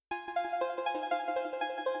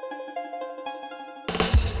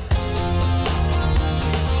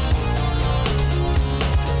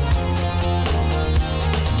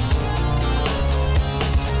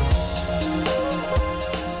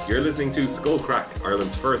listening to Skullcrack,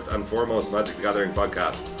 Ireland's first and foremost Magic the Gathering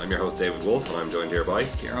podcast. I'm your host David Wolf, and I'm joined here by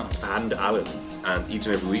Kieran and Alan. And each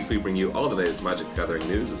and every week we bring you all the latest Magic the Gathering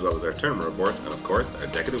news, as well as our tournament report, and of course our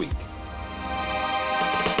deck of the week.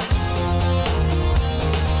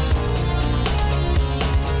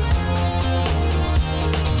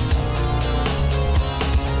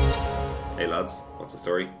 Hey lads, what's the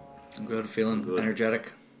story? I'm good, feeling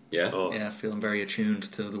energetic. Yeah? Oh. Yeah, feeling very attuned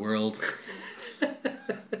to the world.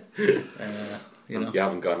 You know? You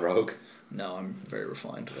haven't gone rogue? No, I'm very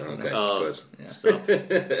refined. Okay, Oh. good.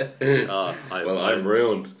 Yeah. I'm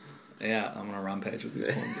ruined. Yeah, I'm on a rampage with these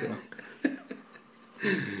puns, you know.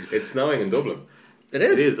 It's snowing in Dublin. It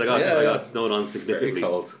is. It is. I got Yeah. snowed on significantly.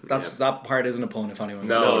 Very cold. That part isn't a pun, if anyone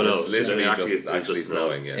No, No, it's literally it's actually just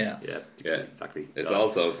snowing, Yeah. Yeah. Exactly. It's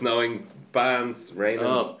also snowing, bands, raining,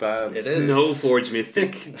 Oh, bands. it is. No Forge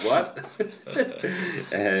Mystic. What?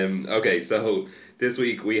 Okay, so this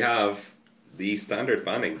week we have the standard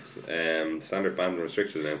bannings, standard banned and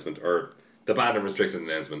restricted announcement, or the banned and restricted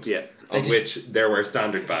announcement, Yeah. of which there were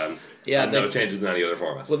standard bans, Yeah, and no changes in any other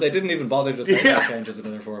format. Well, they didn't even bother to say no changes in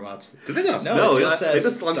other formats. Did they not? No, it No, just they says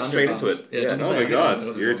just launched standard straight into bans. it. Yeah, it Yeah. doesn't Oh say my anything god, about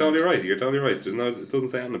other you're totally formats. right. You're totally right. It doesn't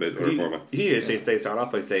say anything about other formats. They start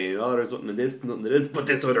off by saying, "Oh, there's nothing in this, nothing in this," but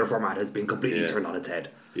this other format has been completely turned on its head.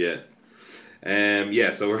 Yeah.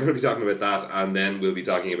 So we're going to be talking about that, and then we'll be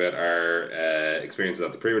talking about our experiences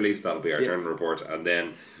at the pre-release. That'll be our tournament report, and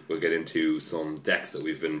then we'll get into some decks that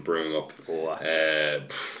we've been brewing up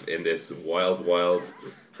in this wild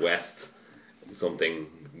west. Something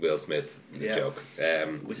Will Smith joke.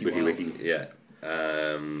 Wiki. Yeah.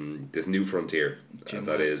 This new frontier Jim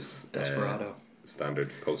that West, is Desperado.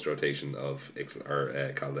 standard post rotation of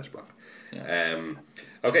Kaladesh block. Yeah.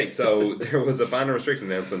 Okay, so there was a ban and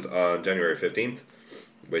restriction announcement on January 15th,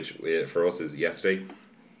 which for us is yesterday,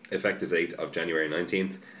 effective date of January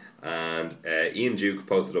 19th. And Ian Duke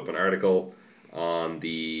posted up an article on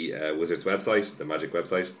the Wizards website, the Magic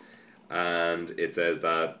website, and it says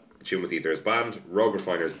that Tune with Ether is banned, Rogue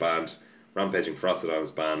Refiner is banned, Rampaging Frostodon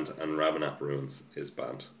is banned, and Ravenap Ruins is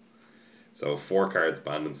banned. So 4 cards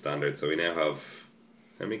banned in standard. So we now have,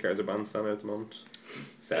 how many cards are banned in standard at the moment?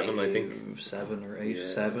 7, I think. 7 or 8. Yeah.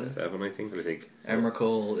 7. 7, I think.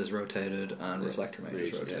 Emrakul is rotated and Reflector Mage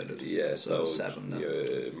is rotated. Yeah, so 7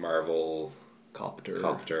 now. Marvel, Copter,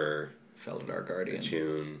 Felidar Guardian.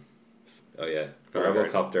 Tune. Oh yeah, Feldar Marvel,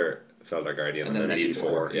 Guardian. Copter, Feldar Guardian, and then these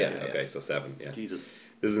 4. Yeah, yeah. okay, so 7. Yeah, Jesus.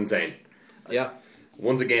 this is insane. Yeah.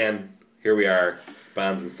 Once again, here we are,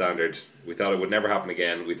 bans in standard. We thought it would never happen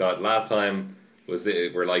again. We thought last time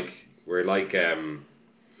we're like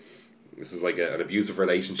this is like an abusive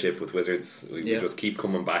relationship with Wizards. We just keep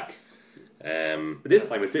coming back. But this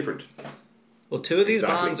time it's different. Well, 2 of these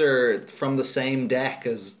Exactly. bans are from the same deck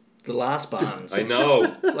as the last bans. I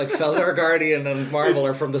know. Like Feldar Guardian and Marvel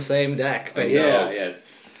are from the same deck, basically. Yeah.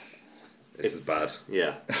 This is bad.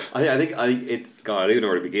 Yeah, I think it's. God, I don't even know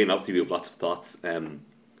where to begin. Obviously, we have lots of thoughts.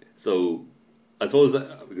 So I suppose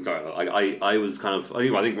I was kind of.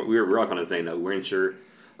 I think we were all kind of saying that we weren't sure.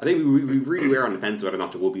 I think we really were on the fence whether or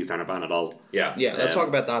not there would be a standard ban at all. Yeah. Yeah, let's talk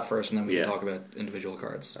about that first, and then we yeah. can talk about individual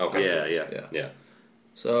cards. Okay. Yeah.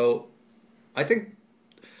 So, I think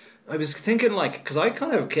I was thinking, like, because I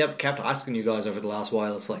kind of kept asking you guys over the last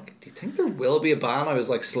while. It's like, do you think there will be a ban? I was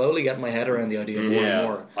like slowly getting my head around the idea more and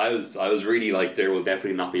more. I was really like, there will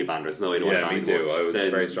definitely not be a ban. There's no way to Yeah, ban me anymore. too. I was Then-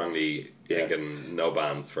 very strongly thinking no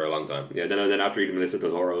bans for a long time. Yeah, then after reading Melissa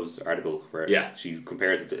Del Toro's article where she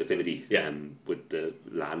compares it to Affinity with the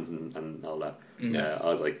lands and all that, I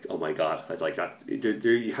was like, oh my god! I was like, that's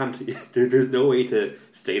you can't. There's no way to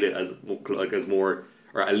state it as more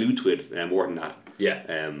or allude to it more than that. Yeah.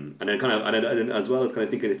 And then as well as kind of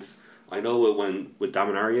thinking it's. I know when with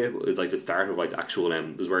Dominaria is like the start of like the actual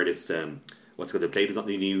is where this what's called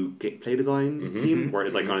the new play design theme, where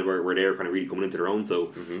it's like kind of where they're kind of really coming into their own.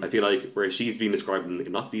 So I feel like where she's being described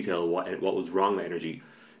in lots of detail what was wrong with Energy,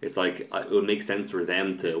 it's like it would make sense for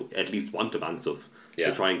them to at least want to ban stuff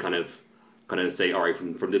to try and kind of say, all right,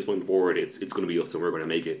 from this point forward, it's going to be us, and we're going to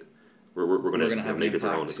make it. We're going to have make an this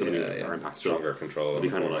our own. impact, It's going to be our impact. Stronger control. It'll be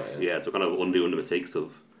kind of like so kind of undoing the mistakes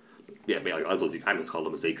of. Yeah, I suppose you can just call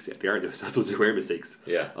them mistakes. Yeah, they are. I suppose they were mistakes.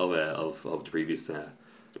 Yeah. Of the previous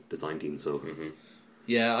design team. So.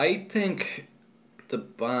 Yeah, I think the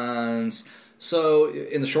bans. So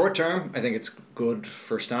in the short term, I think it's good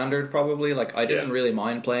for standard. Probably, like I didn't really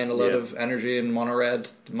mind playing a lot of energy and mono red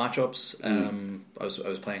matchups. I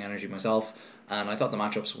was playing energy myself, and I thought the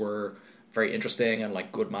matchups were very interesting and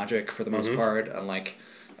like good magic for the most part. And like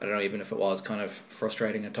I don't know, even if it was kind of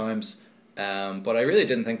frustrating at times. But I really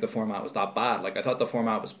didn't think the format was that bad. Like, I thought the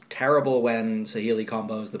format was terrible when Saheeli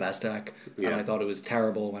Combo was the best deck, and I thought it was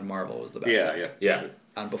terrible when Marvel was the best deck. Yeah.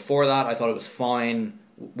 And before that, I thought it was fine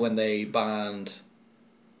when they banned...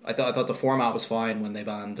 I thought the format was fine when they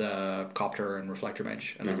banned Copter and Reflector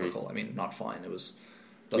Mage and Emrakul. I mean, not fine. It was...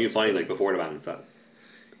 You fine, like, before the ban and stuff?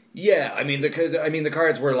 Yeah, I mean the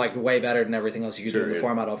cards were like way better than everything else you could do in the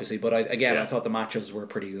format, obviously. But I thought the matches were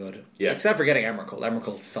pretty good. Yeah, except for getting Emrakul.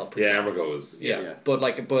 Emrakul felt pretty. Yeah, good. Emrakul was. Yeah.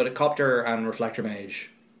 But Copter and Reflector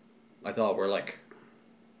Mage, I thought were like.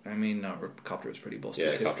 I mean, no, Copter was pretty busted.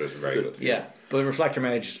 Yeah, too. Copter's very good. Yeah, but Reflector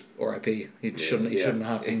Mage, R.I.P. He shouldn't have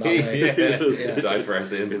happened that way. Die for our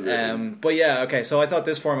sins. But yeah, okay. So I thought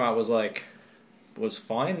this format was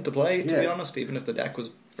fine to play. To be honest, even if the deck was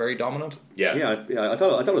very dominant. I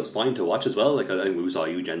thought it was fine to watch as well. Like, I think we saw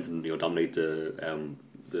you Jensen, dominate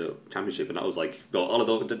the championship, and that was like,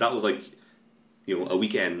 that was like, a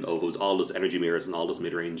weekend of, it was all those energy mirrors and all those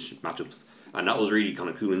mid range matchups, and that was really kind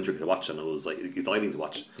of cool and intricate to watch, and it was like exciting to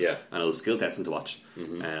watch. Yeah, and it was skill testing to watch.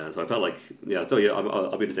 So I felt like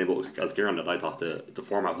I'll be the same boat as Kieran, that I thought the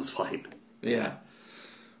format was fine. Yeah.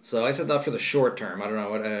 So I said that for the short term. I don't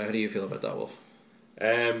know. How do you feel about that, Wolf?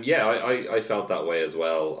 I felt that way as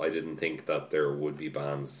well. I didn't think that there would be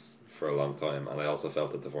bans for a long time, and I also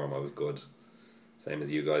felt that the format was good. Same as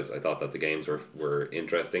you guys. I thought that the games were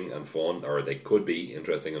interesting and fun, or they could be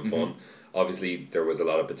interesting and fun. Obviously, there was a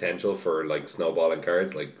lot of potential for like snowballing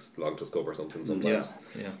cards, like Long to Scope or something. Sometimes,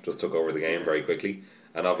 just took over the game very quickly,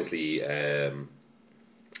 and obviously,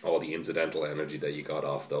 all the incidental energy that you got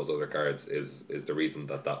off those other cards is the reason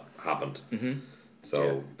that happened.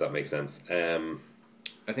 So that makes sense.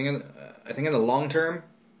 I think in the long term,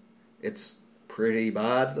 it's pretty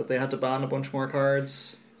bad that they had to ban a bunch more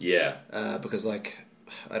cards. Yeah. Because, like,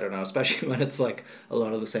 I don't know, especially when it's like a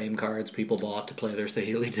lot of the same cards people bought to play their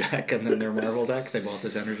Saheeli deck and then their Marvel deck. They bought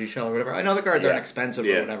this Energy Shell or whatever. I know the cards aren't expensive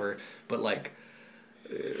or whatever, but like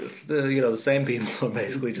it's the same people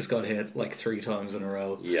basically just got hit like 3 times in a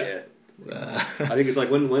row. Yeah. I think it's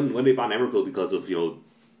like when they banned Emrakul because of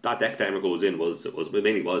that deck that Emrakul was in was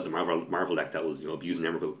mainly the Marvel deck that was abusing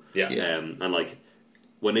Emrakul. And like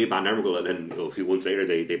when they banned Emrakul and then a few months later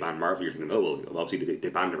they banned Marvel, you're thinking, oh well, obviously they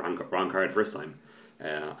banned the wrong card the first time.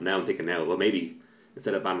 And now I'm thinking well maybe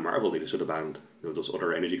instead of banning Marvel they should have banned those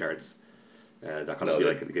other energy cards. That kind of feel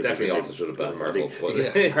like definitely also should have banned Marvel.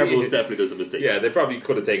 Marvel definitely does a mistake. Yeah, they probably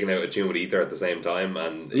could have taken out Attune with Ether at the same time,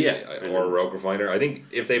 or Rogue Refiner. I think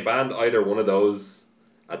if they banned either one of those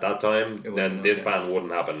at that time, then this ban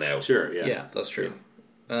wouldn't happen now. Sure, yeah, that's true.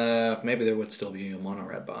 Maybe there would still be a mono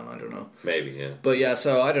red ban. I don't know. Maybe, yeah. But yeah,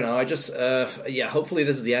 so I don't know. I just hopefully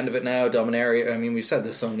this is the end of it now. Dominaria. I mean, we've said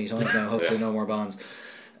this so many times now. Hopefully, no more bans.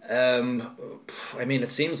 I mean,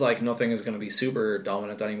 it seems like nothing is going to be super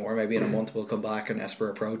dominant anymore. Maybe in a month we'll come back and Esper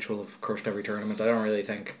Approach will have crushed every tournament. I don't really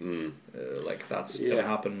think like that's going to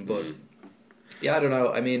happen. But I don't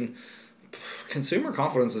know. I mean, consumer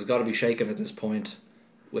confidence has got to be shaken at this point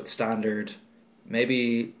with Standard.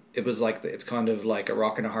 Maybe it was like it's kind of like a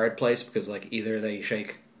rock and a hard place because like either they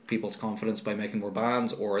shake people's confidence by making more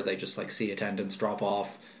bans or they just like see attendance drop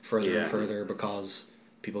off further and further because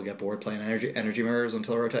people get bored playing energy mirrors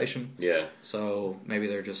until rotation. Yeah. So maybe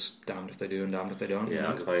they're just damned if they do and damned if they don't.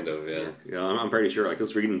 Yeah, kind of, Yeah, I'm fairly sure. Like, I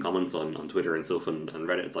was reading comments on Twitter and stuff and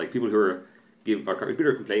Reddit. It's like people who are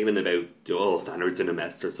complaining about, Standard's in a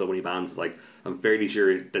mess, there's so many bans. It's like, I'm fairly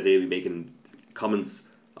sure that they'd be making comments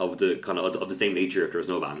of the kind of the same nature if there's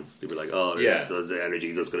no bans. They were like, so the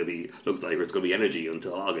energy just going to be, looks like it's going to be energy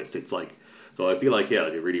until August. It's like, so I feel like, they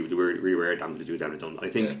really were damned to do damn it done. I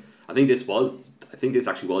think this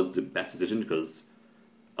actually was the best decision because,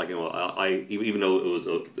 like, I even though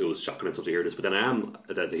it was shocking and stuff to hear this, but then I am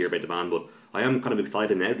to hear about the ban, but I am kind of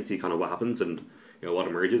excited now to see kind of what happens and what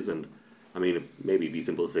emerges. And I mean, maybe it'd be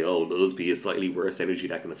simple to say, it'll be a slightly worse energy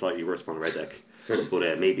deck and a slightly worse mono red deck,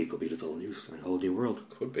 but maybe it could be this whole new world.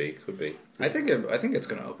 Could be. I think it's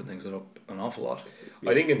going to open things up an awful lot.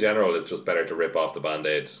 I think in general it's just better to rip off the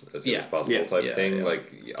band-aid as soon as possible type of thing. Yeah.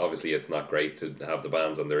 Like, obviously it's not great to have the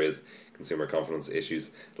bans and there is consumer confidence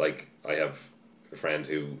issues. Like, I have a friend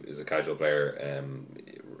who is a casual player,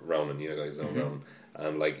 Ronan, guys know Ronan,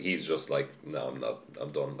 and like he's just like, no, I'm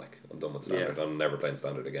done. Like, I'm done with Standard. I'm never playing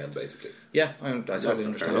Standard again, basically. Yeah, I totally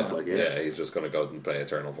understand that. Yeah, he's just going to go and play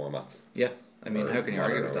Eternal formats. Yeah. I mean, how can you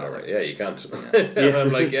argue with that? Like, yeah, you can't. And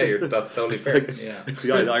I'm like, that's totally fair.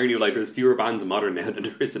 The irony of, like, there's fewer bands in Modern now than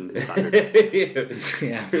there is in Standard.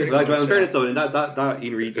 Yeah. Like, in fairness, though, that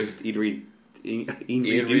Ian Reid Duke.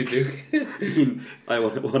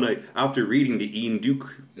 After reading the Ian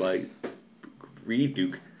Duke by Reed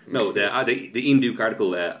Duke, No, the Ian Duke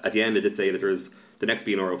article at the end it did say that there's the next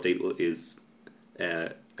BNR update is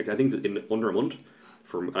I think in under a month,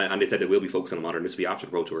 and they said it will be focusing on modern. This will be after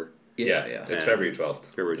the Pro Tour. Yeah. It's February 12th.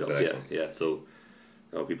 February 12th, yeah. So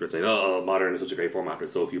people are saying, "Oh, modern is such a great format.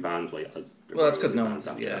 There's so few bands." Well, it's because no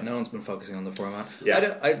one's been focusing on the format.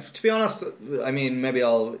 Yeah. To be honest, I mean, maybe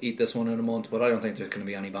I'll eat this one in a month, but I don't think there's going to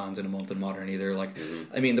be any bans in a month in modern either. Like,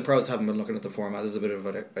 I mean, the pros haven't been looking at the format. This is a bit of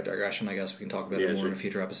a digression, I guess. We can talk about it more in a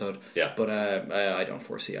future episode. Yeah. But I don't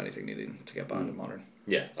foresee anything needing to get banned in modern.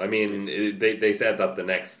 Yeah, I mean, they said that the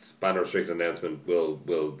next ban restriction announcement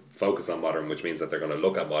will focus on modern, which means that they're going to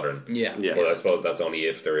look at modern. Yeah. But I suppose that's only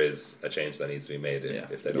if there is a change that needs to be made.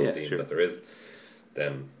 If they don't deem that there is,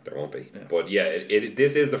 then there won't be. Yeah. But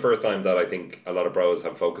this is the first time that I think a lot of pros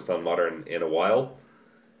have focused on modern in a while.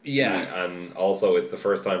 Yeah. And also it's the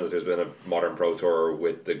first time that there's been a modern Pro Tour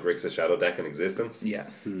with the Grixis Shadow deck in existence. Yeah.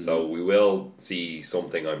 So we will see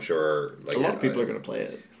something, I'm sure. Like, a lot of people are going to play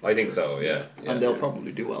it. I think so, yeah. And they'll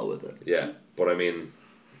probably do well with it. Yeah, but I mean,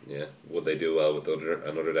 would they do well with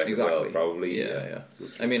another deck as well? Probably. Yeah.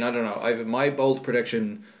 I mean, I don't know. My bold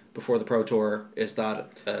prediction before the Pro Tour is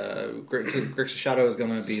that Grixis Shadow is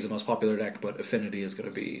going to be the most popular deck, but Affinity is going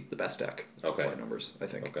to be the best deck by numbers, I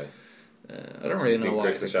think. Okay. I don't really know why.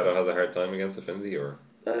 Grixis Shadow has a hard time against Affinity, or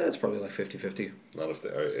it's probably like 50-50. Not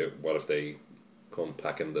if what if they come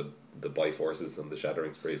packing the Biforces and the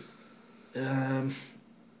Shattering Sprees?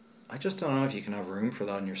 I just don't know if you can have room for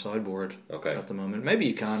that in your sideboard at the moment. Maybe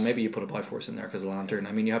you can. Maybe you put a Biforce in there because of Lantern.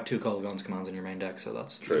 I mean, you have 2 Cold Guns commands in your main deck, so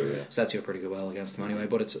that's true. Yeah. Sets you up pretty good well against them anyway.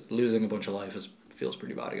 But it's losing a bunch of life feels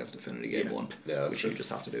pretty bad against Affinity game 1, which you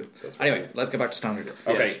just have to do. Anyway, let's get back to Standard.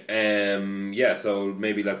 Okay. So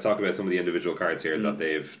maybe let's talk about some of the individual cards here that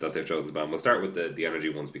they've chosen to ban. We'll start with the energy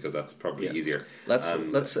ones because that's probably easier.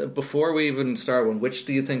 Let's before we even start one, which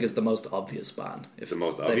do you think is the most obvious ban? If the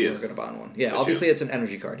most obvious, they were going to ban one. Yeah, obviously it's an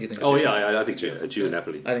energy card. Do you think? I think June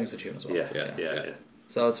definitely. I think it's a June as well. Yeah.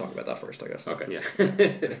 So let's talk about that first, I guess.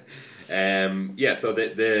 Okay. Yeah. So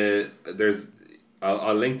there's.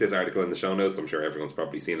 I'll link this article in the show notes. I'm sure everyone's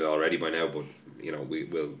probably seen it already by now, but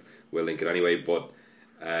we'll link it anyway. But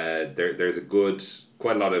there's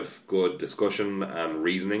quite a lot of good discussion and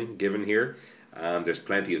reasoning given here, and there's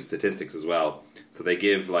plenty of statistics as well. So they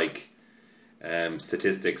give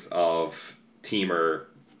statistics of Teamer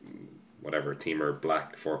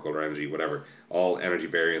Black, 4-color energy, whatever, all energy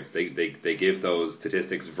variants. They give those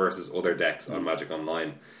statistics versus other decks on Magic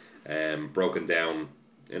Online, broken down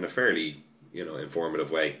in a fairly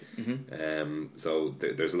informative way. So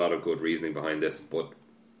there's a lot of good reasoning behind this, but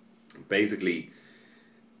basically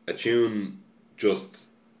Attune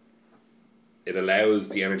it allows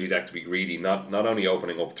the energy deck to be greedy, not only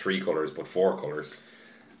opening up 3 colours but 4 colours,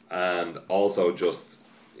 and also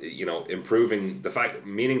improving the fact,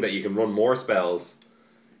 meaning that you can run more spells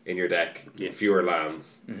in your deck, fewer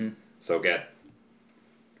lands, so get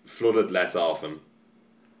flooded less often,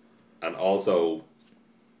 and also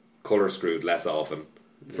colour screwed less often.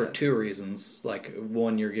 For 2 reasons. Like,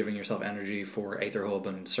 one, you're giving yourself energy for Aether Hub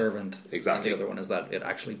and Servant. Exactly. And the other one is that it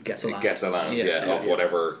actually gets a land. It gets a land, of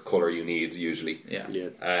whatever colour you need, usually. Yeah.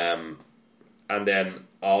 And then,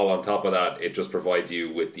 all on top of that, it just provides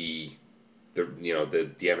you with the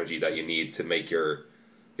energy that you need to make your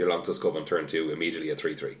Longtusk Cub on turn 2 immediately at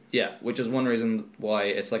 3/3. Yeah, which is one reason why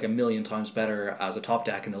it's like a million times better as a top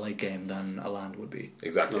deck in the late game than a land would be.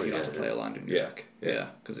 Exactly. If you have to play a land in your deck. Yeah,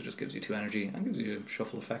 because it just gives you 2 energy and gives you a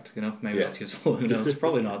shuffle effect. Maybe that's useful. Who knows?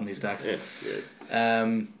 Probably not in these decks.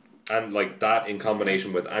 And like that in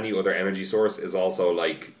combination with any other energy source is also,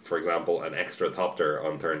 like, for example, an extra Thopter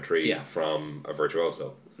on turn 3 from a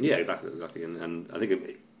Virtuoso. Yeah, exactly. And I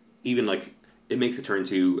think it makes a turn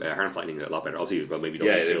 2 Harness Lightning a lot better. Obviously, maybe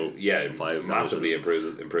don't kill 5 massively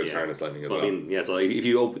improves Harness Lightning as well. I mean, so if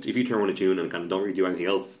you turn 1 to June and kind of don't really do anything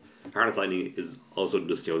else, Harness Lightning is also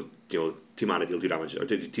just 2 mana deal 2 damage, or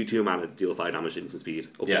 2 mana deal 5 damage instant speed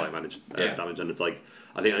up to 5 damage, and it's like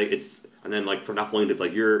I think it's, and then like from that point it's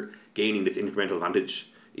like you're gaining this incremental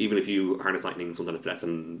advantage. Even if you Harness Lightning something that's less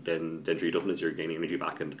than Druid Toughness, you're gaining energy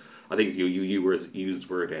back. And I think you used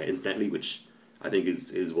word incidentally, which I think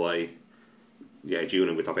is why. Yeah, June,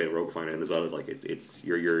 and with top 8 Rogue Finer as well, is like it's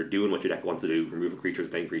you're doing what your deck wants to do, removing creatures,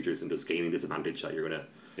 playing creatures, and just gaining this advantage that you're gonna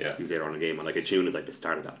use later on in the game. And like a June is like the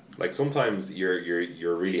start of that. Like sometimes you're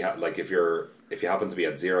really like if you happen to be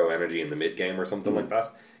at 0 energy in the mid game or something like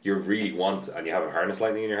that, you really want, and you have a Harness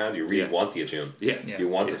Lightning in your hand, you really want the Attune. Yeah. You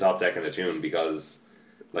want the top deck in Attune because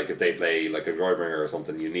like if they play like a Groybringer or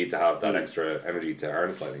something, you need to have that extra energy to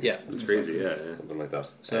harness lightning. Yeah, It's crazy, yeah. Something like that.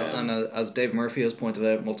 So, and as Dave Murphy has pointed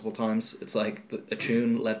out multiple times, it's like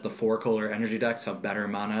Attune let the 4-color energy decks have better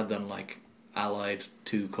mana than like allied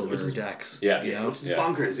 2-color decks. Yeah. you know? It's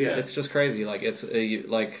bonkers, yeah. It's just crazy. Like it's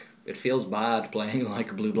like it feels bad playing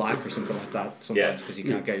like a blue black or something like that sometimes because you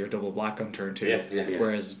can't get your double black on turn 2. Yeah.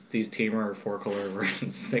 Whereas these teamer 4-color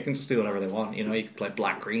versions, they can just do whatever they want. You know, you can play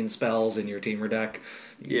black green spells in your teamer deck.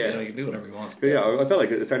 You know, you can do whatever you want. Yeah, I felt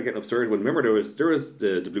like it started getting absurd when, remember, there was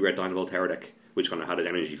the blue red Dynamo Tower deck which kind of had an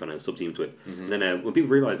energy kind of sub team to it, and then when people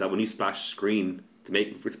realised that when you splash green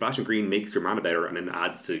for splashing green makes your mana better and then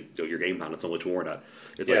adds to your game plan and so much more, that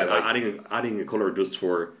it's adding a colour just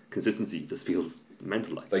for consistency just feels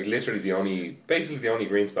mental. Like literally the only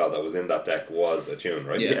green spell that was in that deck was Attune,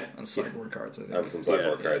 right? Yeah, and sideboard cards, I think. And some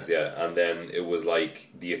sideboard cards, and then it was like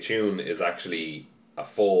the Attune is actually a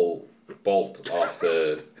full bolt off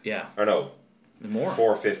the or no, more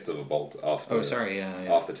 4/5 of a bolt off the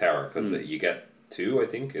off the tower, because you get 2, I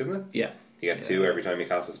think, isn't it? Yeah, you get 2 every time you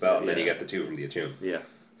cast a spell, and then you get the 2 from the Attune.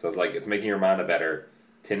 So it's like it's making your mana better,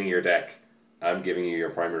 thinning your deck, and giving you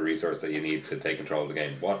your primary resource that you need to take control of the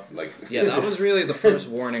game. That was really the first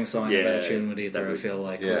warning sign about Attune with Ether, definitely. I feel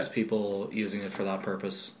like, was people using it for that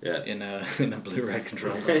purpose in a blue-red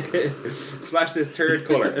control deck. Splash this third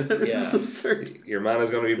colour. This is absurd. Your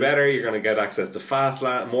mana's going to be better, you're going to get access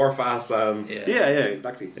to more fast lands. Yeah,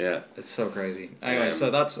 exactly. Yeah. It's so crazy. Anyway,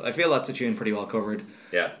 so I feel that's Attune pretty well covered.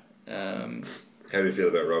 Yeah. How do you feel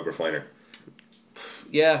about Rogue Refiner?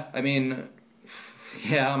 Yeah, I mean,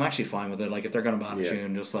 I'm actually fine with it. Like, if they're going to ban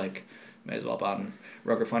Attune, just like, may as well ban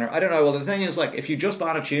Rogue Refiner. I don't know. Well, the thing is, like, if you just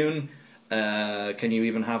ban Attune, can you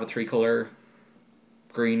even have a 3-color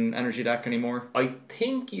green energy deck anymore? I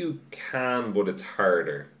think you can, but it's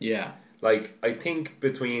harder. Yeah. Like, I think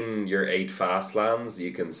between your 8 fast lands,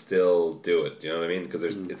 you can still do it. Do you know what I mean? Because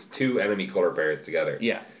it's 2 enemy color pairs together.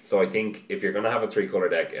 Yeah. So I think if you're going to have a 3-color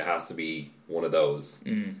deck, it has to be one of those.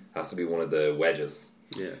 Has to be one of the wedges.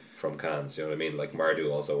 From Khans, you know what I mean? Like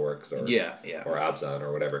Mardu also works, or or Abzan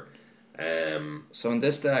or whatever. So in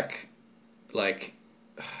this deck, like,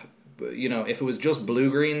 you know, if it was just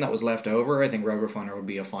blue-green that was left over, I think Rogue Refiner would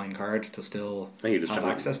be a fine card to still have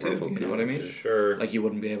access to. You know what I mean? Sure. Like, you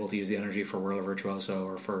wouldn't be able to use the energy for Whirl of Virtuoso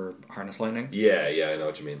or for Harness Lightning. Yeah, I know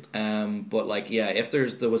what you mean. But like, if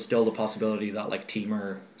there was still the possibility that like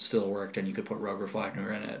Teamer still worked and you could put Rogue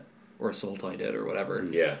Refiner in it, or Sultai did, or whatever.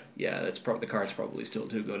 Yeah, it's the card's probably still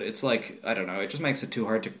too good. It's like, I don't know, it just makes it too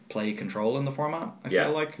hard to play control in the format, I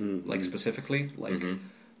feel like. Like, specifically. Like,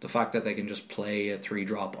 the fact that they can just play a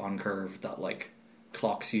 3-drop on curve that, like,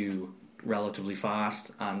 clocks you relatively fast,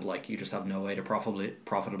 and, like, you just have no way to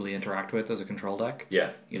profitably interact with as a control deck. Yeah.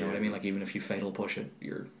 You know what I mean? Like, even if you Fatal Push it,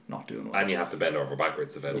 you're not doing well. And you have to bend over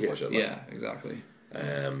backwards to Fatal Push it. Like. Yeah, exactly.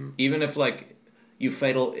 Even if, like...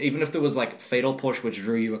 even if there was like Fatal Push which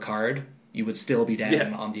drew you a card, you would still be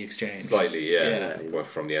down on the exchange. Slightly, but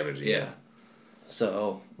from the energy.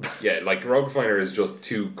 So like Rogue Refiner is just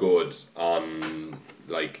too good on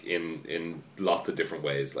like in lots of different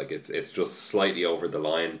ways. Like it's just slightly over the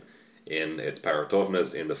line in its power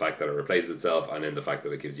toughness, in the fact that it replaces itself, and in the fact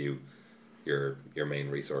that it gives you your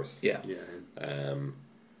main resource.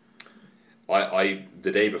 I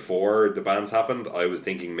the day before the bans happened, I was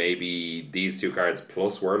thinking maybe these 2 cards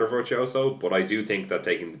plus Whirl of Virtuoso, but I do think that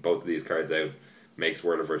taking both of these cards out makes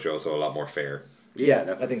Whirl of Virtuoso a lot more fair.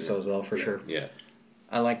 Yeah, I think so as well, for sure. Yeah.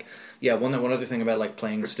 I like, one other thing about like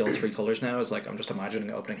playing still 3 colors now is like, I'm just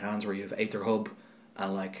imagining opening hands where you have Aether Hub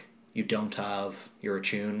and like you don't have your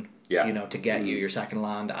Attune, you know, to get you your second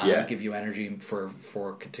land and give you energy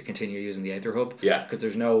to continue using the Aether Hub. Yeah. Because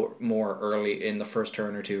there's no more early in the first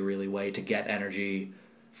turn or 2 really way to get energy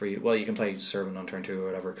for you. Well, you can play Servant on turn 2 or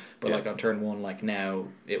whatever, but like on turn 1, like now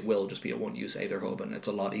it will just be a 1-use Aether Hub, and it's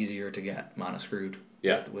a lot easier to get mana screwed.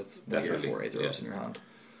 With your 4 Aether Hubs in your hand.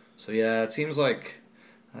 So it seems like,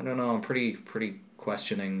 I don't know, I'm pretty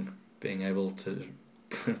questioning being able to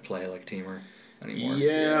play like Teamer anymore.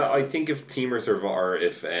 Yeah, I think if Teamer survive, or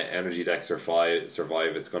if energy decks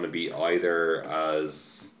survive, it's going to be either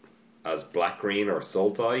as black-green or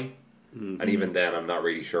Sultai. And even then, I'm not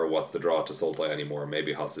really sure what's the draw to Sultai anymore.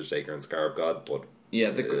 Maybe Hostage Taker and Scarab God, but...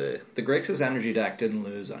 Yeah, the Grixis energy deck didn't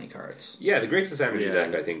lose any cards. Yeah, the Grixis energy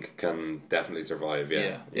deck, I think, can definitely survive,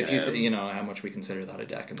 If you know how much we consider that a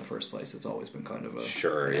deck in the first place, it's always been kind of a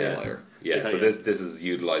outlier. So this is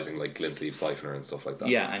utilising like Glint-Sleeve Siphoner and stuff like that.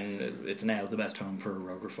 Yeah, and it's now the best home for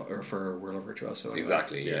for Whirl of Virtuoso. Anyway.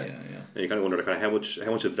 Exactly, yeah. And you kind of wonder kind of how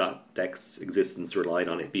much of that deck's existence relied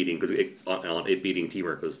on it beating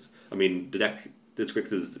Teamer, because I mean the deck this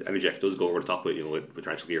Grixis energy deck does go over the top with with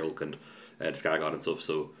Torrential Gearhulk and Scaragod and stuff.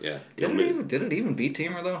 So Yeah. Did it even beat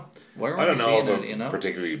Teamer though? Why I weren't don't we know seeing if it? it You know.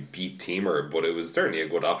 particularly beat Teamer, but it was certainly a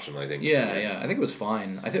good option, I think. Yeah. I think it was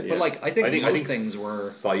fine. I think, Yeah. but like I think most things were.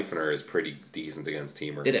 Siphoner is pretty decent against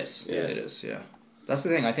Teamer. It is. Yeah. It is. Yeah. That's the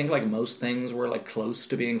thing. I think like most things were like close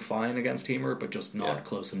to being fine against Teamer, but just not Yeah.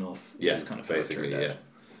 close enough. Yeah, Is kind of how it basically, turned yeah. out.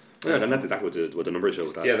 yeah, and that's exactly what the numbers show.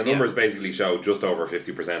 With that. Yeah, the numbers basically show just over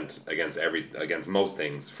 50% against most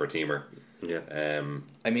things for Teamer. yeah.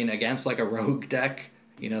 I mean, against like a rogue deck,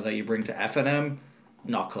 that you bring to FNM,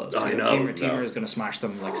 not close. I know, Teamer no. is going to smash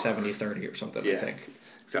them like 70-30 or something. I Yeah. think.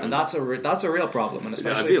 Exactly. And that's a real problem, and I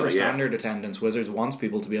especially feel for like, yeah. standard attendance, Wizards wants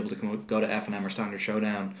people to be able to go to FNM or Standard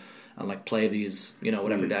Showdown and like play these,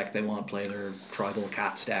 whatever deck they want, play their tribal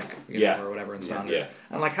cats deck, Yeah. or whatever in Standard, Yeah.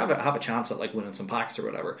 and like have a chance at like winning some packs or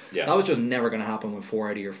whatever. Yeah. That was just never going to happen when 4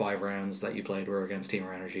 out of your 5 rounds that you played were against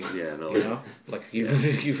Teamer Energy. Yeah, no. Like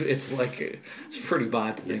it's like it's pretty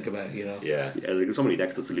bad to think about, Yeah. Yeah, there's so many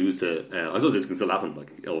decks that lose to. I suppose this can still happen.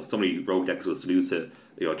 Like, so many rogue decks will lose to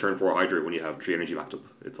turn 4 Hydra when you have 3 energy backed up.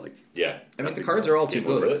 It's like, Yeah. I mean, the cards are all too Game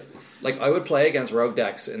over good. it. Like, I would play against rogue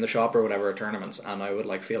decks in the shop or whatever at tournaments, and I would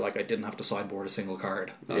like feel like I didn't have to sideboard a single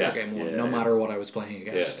card after Yeah. game one, Yeah. no matter what I was playing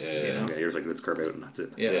against. Yeah. You know? yeah, you're just like, let's curve out and that's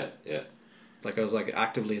it. Yeah. Yeah. Like I was like,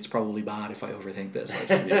 actively, it's probably bad if I overthink this.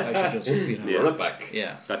 I should just, Run it back.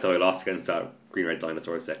 yeah. That's how I lost against that green red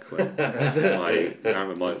dinosaurs deck. When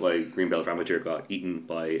my green belt Ramager got eaten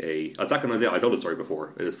by a. I was attacking. I told the story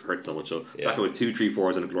before. It just hurt so much. So attacking with 2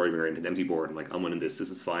 3/4s and a glory mirror and an empty board. And like, I'm winning this. This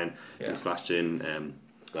is fine. Yeah. And flashed in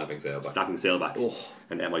Snapping Sailback. snapping sailback Oh.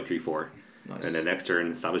 and MI 3/4. Nice. And then next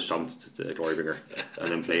turn, Savage stomped the glory bringer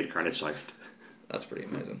and then played Carnage Giant. That's pretty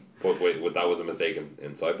amazing. But wait, that was a mistake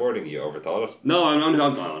in sideboarding? You overthought it? No, I'm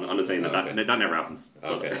just saying that Okay. that never happens.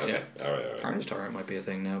 Okay. Yeah. All right. Carnage Tyrant might be a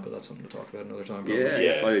thing now, but that's something to talk about another time.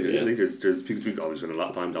 Yeah, probably. Yeah, I think there's people always spend a lot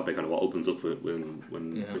of time topic kind of what opens up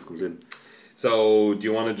when Yeah. this comes in. So, do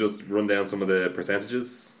you want to just run down some of the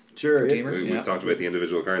percentages? Sure, For yeah. Teamer? We've Yeah. talked about the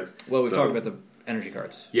individual cards. Well, we've So- talked about the energy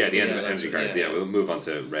cards. Yeah, the that's- energy cards. Yeah, we'll move on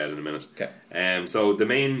to red in a minute. Okay. So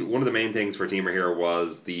one of the main things for Teamer here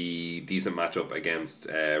was the decent matchup against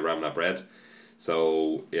Ramnap Red.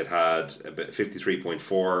 So it had about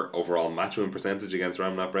 53.4 overall match win percentage against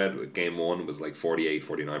Ramnap Red. Game 1 was like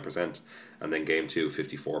 49%, and then game 2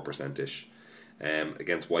 54% ish.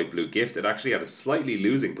 Against White Blue Gift, it actually had a slightly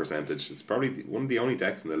losing percentage. It's probably one of the only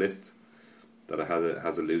decks in the list that it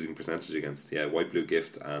has a losing percentage against. Yeah, White Blue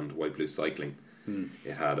Gift and White Blue Cycling.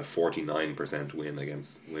 It had a 49% win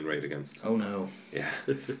rate against. Oh no. Yeah.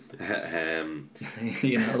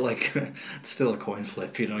 Like it's still a coin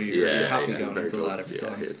flip. You're happy going into that every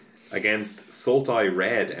time. Against Sultai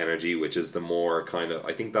Red Energy, which is the more kind of,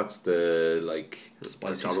 I think that's the like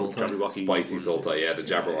Spicy Jabberwocky spicy one. Sultai, yeah, the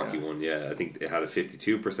Jabberwocky Yeah. one, yeah. I think it had a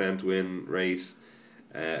 52% win rate.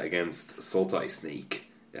 Against Sultai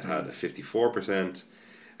Snake, it had a 54%.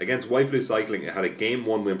 Against White Blue Cycling, it had a game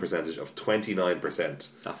 1 win percentage of 29%.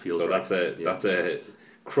 That feels so right. that's a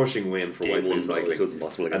crushing win for Game White Blue 1 Cycling. was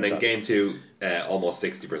impossible And then against game 2, almost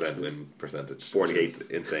 60% win percentage. 48. Which is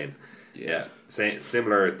insane. Yeah.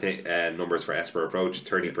 Similar numbers for Esper Approach,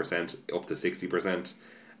 30% up to 60%.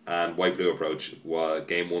 And White Blue Approach,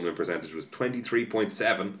 game 1 win percentage was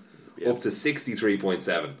 23.7 up to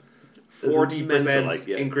 63.7. 40% mental, like,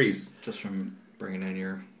 yeah. increase. Just from bringing in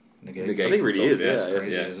your negates. Negates. I think it really and is, stuff, yeah, That's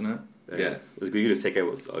crazy, yeah. isn't it? Yeah. You can just take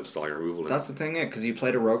out just all your removal. That's the thing, yeah, because you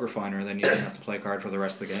played a Rogue Refiner, then you didn't have to play a card for the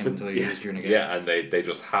rest of the game until you used your negate. Yeah, and they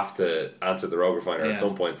just have to answer the Rogue Refiner Yeah. at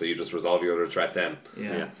some point, so you just resolve your other threat then.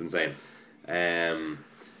 Yeah. It's insane.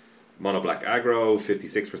 Mono Black Aggro,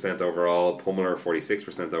 56% overall. Pummeler,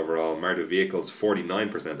 46% overall. Mardu Vehicles,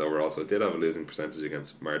 49% overall, so it did have a losing percentage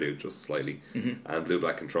against Mardu, just slightly. And Blue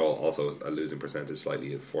Black Control, also a losing percentage,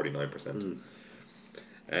 slightly at 49%.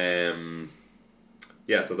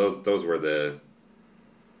 Yeah, so those were the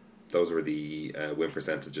win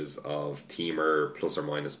percentages of Teamer plus or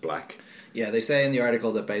minus Black. Yeah, they say in the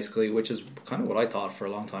article that basically, which is kind of what I thought for a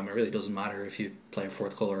long time, it really doesn't matter if you play a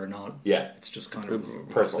fourth colour or not. Yeah, It's just kind of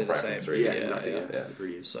personal mostly the preference, same. really. yeah, Yeah, exactly, yeah. yeah. yeah. It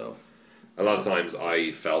really is. So, a lot of times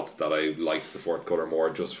I felt that I liked the fourth colour more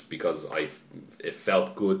just because it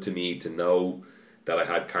felt good to me to know that I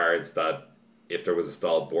had cards that if there was a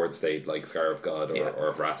stalled board state like Scarab God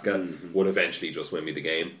or Vraska would eventually just win me the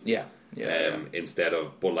game. yeah. Instead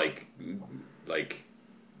of, but like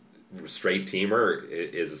straight Teamer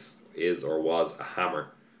is or was a hammer.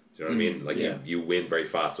 Do you know what I mean? Like yeah. you win very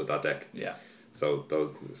fast with that deck. Yeah. So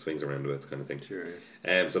those swings around the kind of thing. Sure.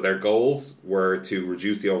 So their goals were to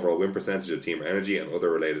reduce the overall win percentage of Teamer Energy and other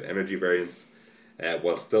related energy variants.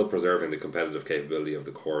 while still preserving the competitive capability of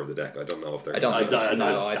the core of the deck. I don't know if they're. I don't. Think I-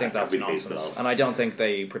 no, I- I think that that's could be the case nonsense, at all. and I don't think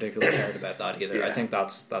they particularly cared about that either. Yeah. I think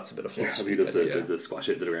that's a bit of Yeah, fluff. I mean, just yeah. to squash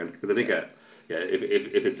it to the ground because I think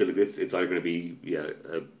if it still exists, it's either going to be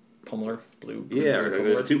a Pummeler, blue. or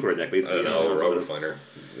pummeler. a 2-color deck I basically. don't know. you know, Road sort of- Refiner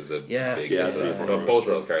is a Yeah. big Yeah, hit. yeah, But yeah. both of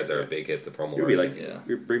those cards are a big hit to promo. You'd be like, Yeah.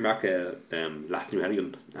 you bring back Latino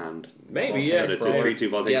Hellion and maybe, Voltaic the Brawler. 3-2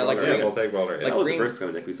 Voltaic Yeah, like Brawler. yeah, Voltaic Brawler. That Yeah. was Green- the first kind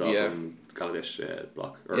of deck we saw Yeah. from Kaladesh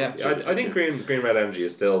block. Yeah. Yeah, I think green red energy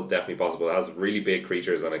is still definitely possible. It has really big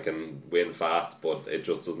creatures and it can win fast, but it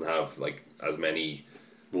just doesn't have like as many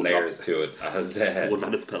One layers drop. to it as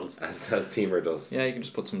one-mana spells. as Teamer does. Yeah, you can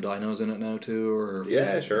just put some dinos in it now too, or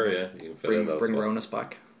Yeah, sure. Yeah, you can fill in those bring spots. Ronus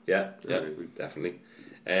back. Yeah, definitely.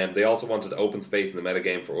 They also wanted open space in the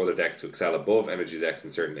metagame for other decks to excel above energy decks in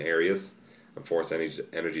certain areas and force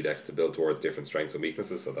energy decks to build towards different strengths and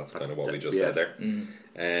weaknesses. So that's kind of what we just said there.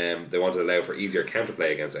 They wanted to allow for easier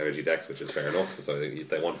counterplay against energy decks, which is fair enough. So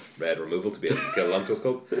they want red removal to be able to kill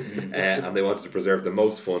Lonctoskull. And they wanted to preserve the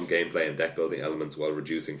most fun gameplay and deck building elements while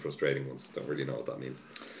reducing frustrating ones. Don't really know what that means.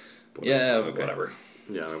 But Yeah, okay. whatever.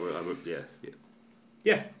 Yeah,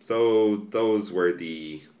 Yeah, so those were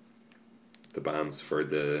the bans for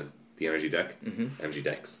the energy deck, energy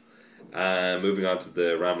decks. Moving on to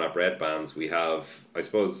the Ramnap Red bans, we have, I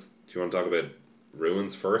suppose, do you want to talk about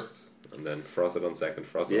Ruins first and then Frostodon second?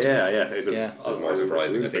 Frostodon Yeah. was more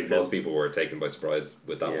surprising. I think Makes most sense. people were taken by surprise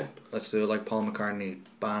with that one. Let's do it like Paul McCartney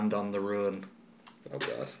banned on the ruin. Oh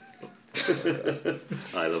god. Oh, God.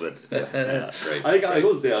 I love it. Great. I think I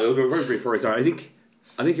was there. Very brief before I start. I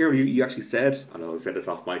think here you actually said, I know I've said this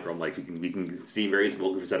off mic or on mic, we can see very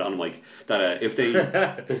smoke if you said it on mic, that if they,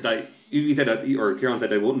 that you said that, or Kieran said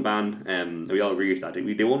they wouldn't ban, and we all agreed with that, they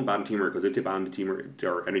wouldn't ban Teamer, because if they banned Teamer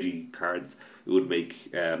or energy cards, it would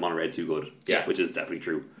make Mono Red too good. Yeah. Which is definitely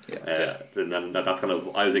true. Yeah. And then that's kind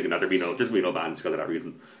of, I was thinking that there'd be no bans because of that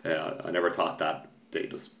reason. I never thought that they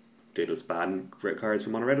just ban red cards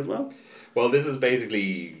from Mono Red as well. Well, this is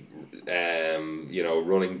basically,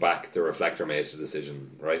 running back the Reflector Mage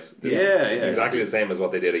decision, right? It's exactly the same as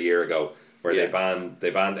what they did a year ago, where they banned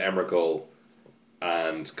Emrakul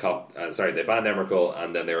and they banned Emrakul,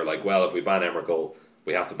 and then they were like, well, if we ban Emrakul,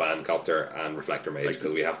 we have to ban Copter and Reflector Mage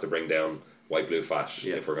because we have to bring down White Blue Fash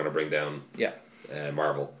if we're going to bring down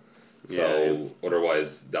Marvel. So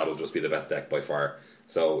otherwise, that'll just be the best deck by far.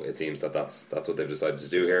 So it seems that's what they've decided to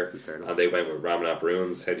do here, and they went with Ramanap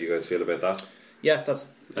Ruins. How do you guys feel about that? Yeah,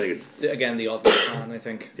 that's I think it's again the obvious plan. I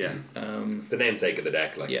think. yeah. The namesake of the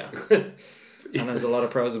deck, like Yeah. And as a lot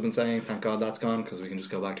of pros have been saying, thank God that's gone because we can just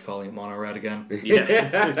go back to calling it Mono Red again.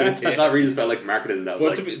 That really just felt like marketing. That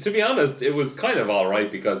was Well, like, to be honest, it was kind of all right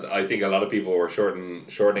because I think a lot of people were shortening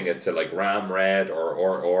it to like Ram Red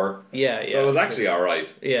or. Yeah. So it was actually all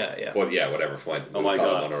right. Yeah. But yeah, whatever, fine. oh We'll my call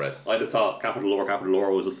it god! Mono Red. I just thought capital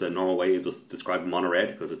lower was just a normal way of just describing Mono Red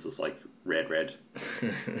because it's just like red.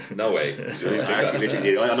 No way. I actually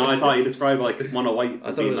literally did. I thought you described like mono white.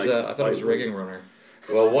 I thought it was Rigging Runner.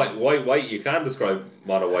 Well, white. You can describe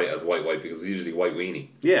Mono White as white because it's usually white weenie.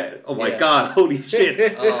 Yeah. Oh my Yeah. god! Holy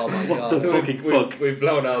shit! Oh my What the God. fucking fuck! We've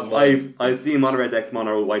blown Al's mind. I've seen mono red decks,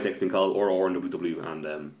 mono white decks being called or and WW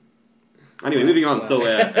and anyway, moving on. So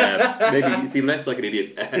maybe you seem less like an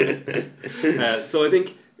idiot. So I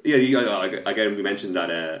think again we mentioned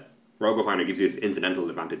that Rogue Refiner gives you this incidental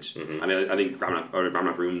advantage, and I think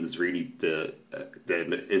Ramanap Runes is really the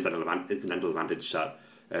incidental advantage that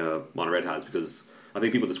mono red has, because I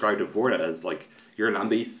think people described it before that as like your land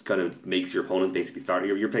base kind of makes your opponent basically start.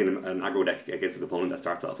 You're playing an aggro deck against an opponent that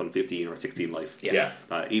starts off on 15 or 16 life. Yeah.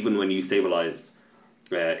 Even when you stabilize,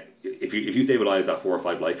 if you stabilize at 4 or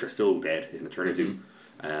 5 life, you're still dead in a turn or two.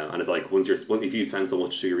 And it's like if you spend so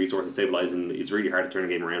much to your resources stabilizing, it's really hard to turn a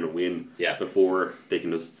game around and win. Yeah. Before they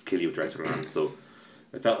can just kill you with the rest of their lands. So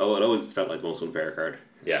it always felt like the most unfair card.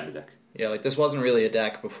 Yeah. In the deck. Yeah, like this wasn't really a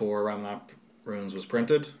deck before Ramanap Runes was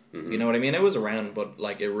printed. You know what I mean? It was around, but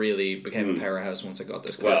like it really became a powerhouse once it got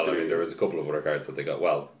this card. Well, I mean, there was a couple of other cards that they got.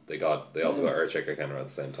 Well, they also got Earthshaker kind of at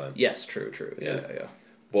the same time. Yes, true. Yeah.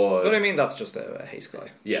 But I mean, that's just a haste guy.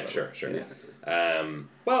 yeah, sure. Yeah.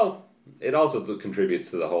 Well, it also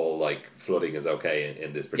contributes to the whole like flooding is okay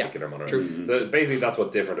in this particular mono. true. So basically, that's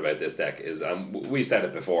what's different about this deck is we've said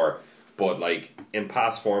it before, but like in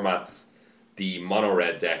past formats, the mono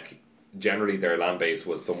red deck generally their land base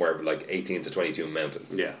was somewhere like 18 to 22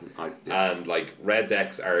 mountains. Yeah. And like red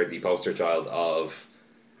decks are the poster child of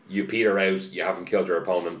you peter out, you haven't killed your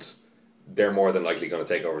opponent, they're more than likely going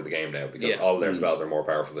to take over the game now because all their spells are more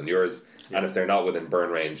powerful than yours. And if they're not within burn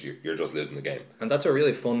range, you're just losing the game. And that's a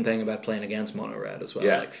really fun thing about playing against mono red as well.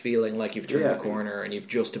 Yeah. Like feeling like you've turned the corner and you've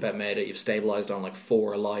just about made it. You've stabilized on like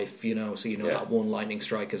 4 life, you know, so you know that one lightning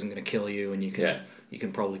strike isn't going to kill you, and you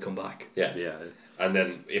can probably come back. Yeah. Yeah. And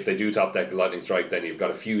then if they do top deck the lightning strike, then you've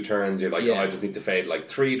got a few turns. You're like, I just need to fade like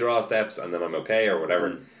 3 draw steps, and then I'm okay or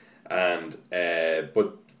whatever. And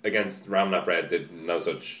but against Ramnap Red, did no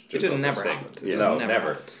such. It didn't no such never thing. happened. Yeah, It no, never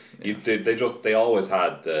never. happened. You did. They always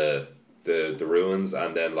had the ruins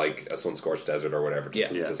and then like a sun scorched desert or whatever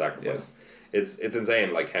to sacrifice. It's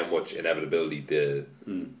insane like how much inevitability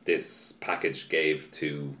this package gave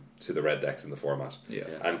to the red decks in the format.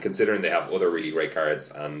 And considering they have other really great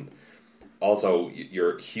cards, and also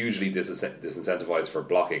you're hugely disincentivized for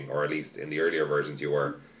blocking, or at least in the earlier versions you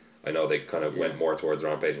were. I know they kind of went more towards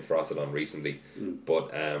Rampage and Frostodon recently,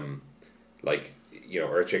 but like, you know,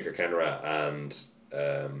 Earthshaker Kenra and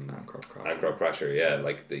Ancrop Crasher,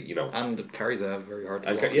 like the, you know, and carries a very hard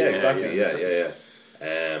to block. Exactly,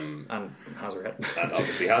 and Hazaret. And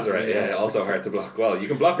obviously Hazaret, also hard to block. Well, you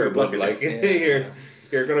can block her, but like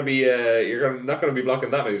you're gonna be not gonna be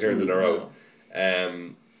blocking that many turns in a row.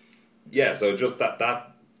 So just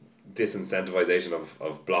that disincentivization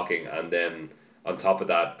of blocking, and then on top of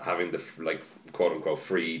that having the like quote unquote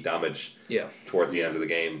free damage towards the end of the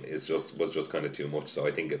game was just kind of too much. So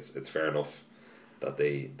I think it's fair enough that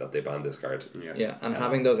they banned this card. And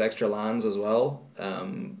having those extra lands as well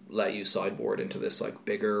let you sideboard into this like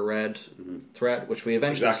bigger red threat, which we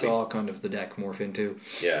eventually saw kind of the deck morph into.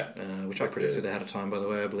 Which I predicted ahead of time, by the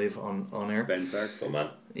way, I believe on air. Ben Stark, so man.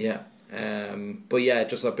 But yeah,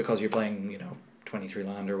 just like because you're playing 23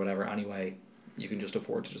 land or whatever anyway, you can just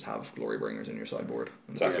afford to just have Glory Bringers in your sideboard.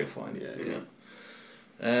 And exactly. It's fine.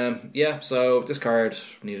 So this card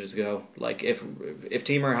needed to go. Like if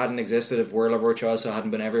Temur hadn't existed, if Whirl of Virtuoso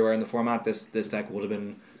hadn't been everywhere in the format, this deck would have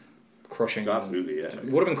been crushing. Absolutely,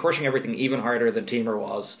 would have been crushing everything even harder than Temur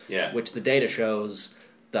was. Which the data shows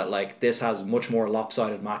that like this has much more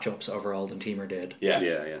lopsided matchups overall than Temur did.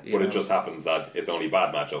 But it just happens that its only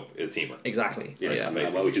bad matchup is Temur. Exactly.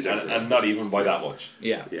 And not even by that much.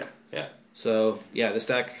 Yeah. So this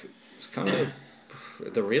deck is kind of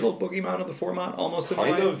the real boogeyman of the format, almost in a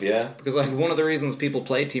way. Kind of, because like one of the reasons people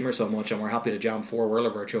play Temur so much and were happy to jam 4 Whirl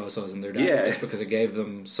of Virtuosos in their deck is because it gave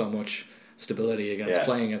them so much stability against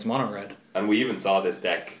playing against mono red. And we even saw this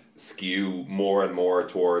deck skew more and more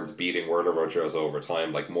towards beating Whirl of Virtuoso over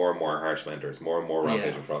time, like more and more Harsh Mentors, more and more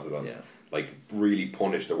Rampage and Frostodons, like really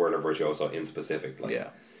punish the Whirl of Virtuoso in specific. Like,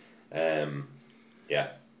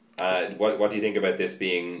 what do you think about this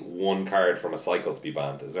being one card from a cycle to be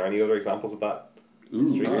banned? Is there any other examples of that?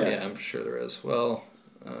 I'm sure there is. Well,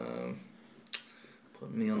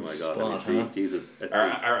 put me on the spot. Jesus,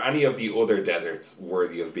 are any of the other deserts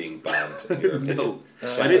worthy of being banned? In your opinion? No,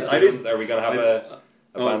 I didn't. Are we going to have a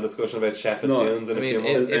ban discussion about Sheffield Dunes in a few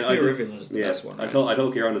months? Rivula is the best one. I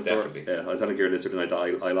told Kieran this. I was telling Kieran this tonight.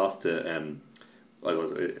 I lost to.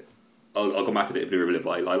 I'll come back to the Rivula,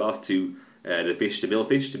 but I lost to the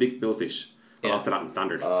millfish, the big millfish. I lost to that in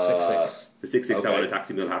standard. 6/6. The 6/6 that won a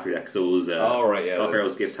taxi mill half your deck. So it was.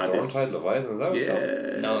 Pharaoh's Gift had this. Stormtide Leviathan. Is that what it's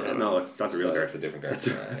called? No, that's a real card. It's a different card.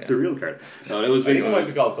 It's a real card. No, it was. I think it might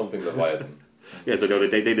be called something Leviathan. So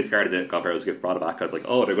they discarded it. God Pharaoh's Gift, brought it back. I was like,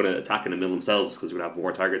 they're going to attack in the mill themselves because we're going to have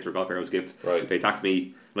more targets for God Pharaoh's Gift. Right. They attacked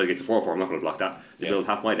me. Like, it's a 4/4. I'm not going to block that. They built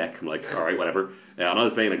half my deck. I'm like, all right, whatever. And I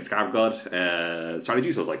was playing like Scarab God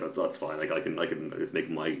strategy, so I was like, that's fine. Like I can just make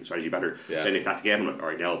my strategy better. Then they attacked again. I'm like, all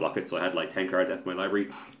right, now I'll block it. So I had like 10 cards left in my library.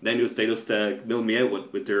 Then they just milled me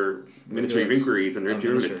out with their Ministry of Inquiries and their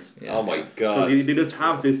Pyramids. Oh my god! Because they just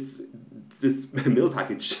have this mill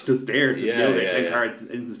package just there to mill it 10 cards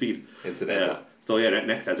instant speed. Incidental. So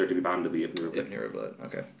next desert to be banned will be Ibn Rivula.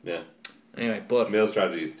 Okay. Yeah. Anyway, but mill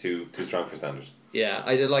strategy is too strong for standard. Yeah,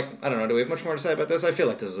 I did I don't know. Do we have much more to say about this? I feel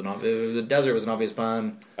like this is the desert was an obvious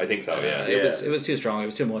ban. I think so. It was too strong. It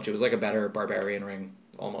was too much. It was like a better barbarian ring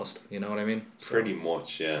almost. You know what I mean? Pretty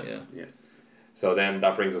much. Yeah. Yeah. So then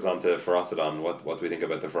that brings us on to Ferocodon. What do we think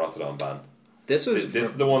about the Ferocodon ban? This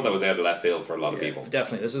is the one that was out of left field for a lot of people.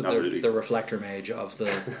 Definitely, this is the reflector mage of the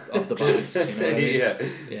bans. You know what I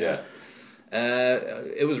mean? Yeah.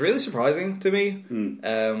 It was really surprising to me.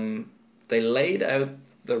 They laid out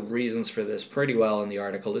the reasons for this pretty well in the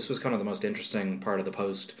article. This was kind of the most interesting part of the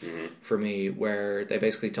post for me, where they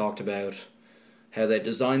basically talked about how they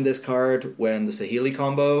designed this card when the Saheeli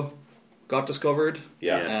combo got discovered.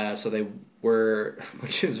 Yeah. So they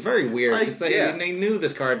which is very weird because they knew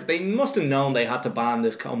this card. They must have known they had to ban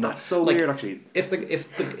this combo. That's so weird, actually. If the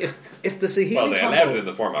Saheeli Well, they combo, allowed it in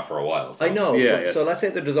the format for a while. So. I know. Yeah. So let's say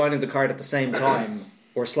they're designing the card at the same time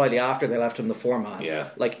or slightly after they left it in the format. Yeah.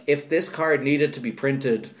 Like if this card needed to be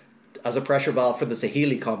printed as a pressure valve for the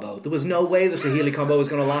Saheeli combo, there was no way the Saheeli combo was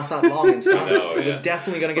going to last that long in standard. It was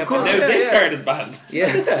definitely going to get Now banned. this card is banned.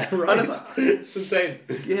 Yeah, right. It's insane.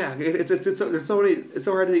 Yeah, it's so, there's so many. It's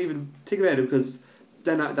so hard to even think about it because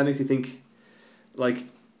then that makes you think, like,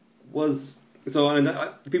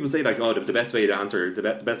 people say like, oh, the best way to answer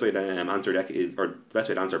answer deck is, or the best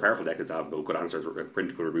way to answer a powerful deck is to have good answers,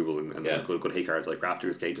 print good removal, and good hate cards like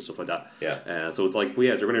Raptors, Cage, and stuff like that. Yeah. So it's like,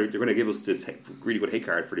 they're gonna give us this really good hate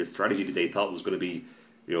card for this strategy that they thought was going to be,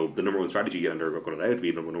 the number one strategy, and they're going to allow it to be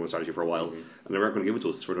the number one strategy for a while, and they weren't going to give it to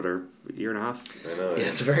us for another year and a half. I know. Yeah,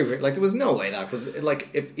 it's very weird. Like there was no way that was like,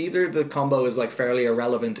 if either the combo is like fairly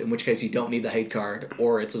irrelevant, in which case you don't need the hate card,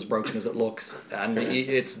 or it's as broken as it looks, and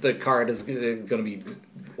it's the card is going to be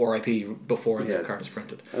RIP before the card is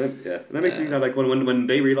printed. And that makes me think that, like, when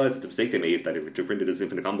they realised the mistake they made, that they printed this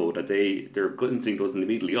infinite combo, that their gut instinct wasn't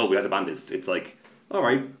immediately, oh, we had to ban this. It's like, all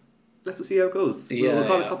right, let's just see how it goes. We'll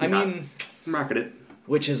call it copycat. I mean, market it.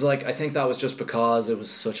 Which is like, I think that was just because it was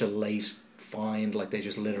such a late find. Like they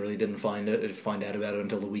just literally didn't find out about it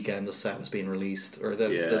until the weekend the set was being released, or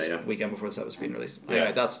the weekend before the set was being released. Yeah.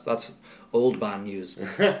 Anyway, that's old ban news.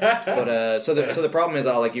 But so the problem is,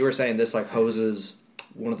 like you were saying, this like hoses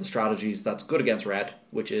one of the strategies that's good against red,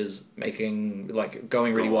 which is making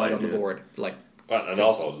going really wide on the board, like. Well, and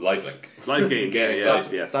also lifelink. Life gain,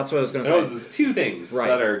 That's what I was going to say. Those are two things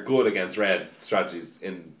that are good against red strategies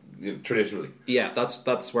traditionally. Yeah,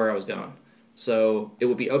 that's where I was going. So it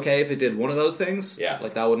would be okay if it did one of those things. Yeah.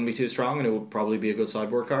 Like that wouldn't be too strong, and it would probably be a good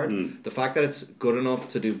sideboard card. The fact that it's good enough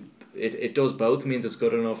to do it does both means it's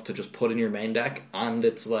good enough to just put in your main deck, and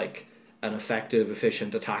it's like an effective,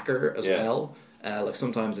 efficient attacker as well. Like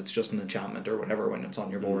sometimes it's just an enchantment or whatever when it's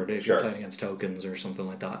on your board if you're playing against tokens or something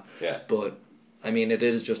like that. Yeah. But I mean, it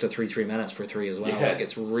is just a 3/3 menace for 3 as well. Yeah. Like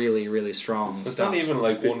it's really, really strong. It's not even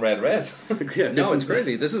like one red. No, it's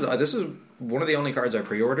crazy. This is one of the only cards I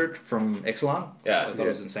pre-ordered from Ixalan. Yeah, I thought it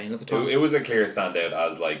was insane at the time. It was a clear standout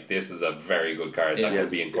as like, this is a very good card that can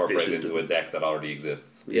be incorporated efficient into a deck that already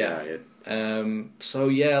exists. Yeah. So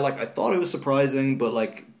yeah, like I thought it was surprising, but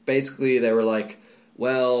like basically they were like,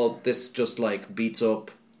 well, this just like beats up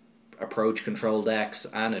approach control decks,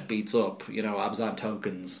 and it beats up Abzan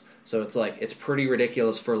tokens. So it's like, it's pretty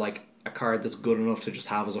ridiculous for like a card that's good enough to just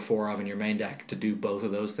have as a 4/of in your main deck to do both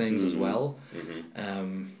of those things as well.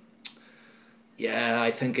 Yeah,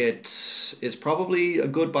 I think it is probably a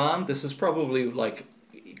good ban. This is probably like,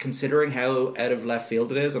 considering how out of left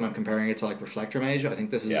field it is, and I'm comparing it to like Reflector Mage, I think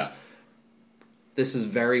this is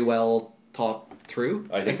very well thought through.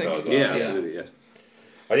 I think so as well. Yeah, absolutely, yeah.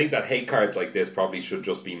 I think that hate cards like this probably should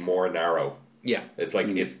just be more narrow. Yeah. It's like,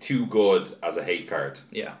 it's too good as a hate card.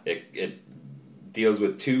 Yeah. It deals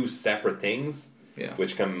with two separate things, Yeah.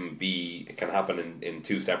 which can happen in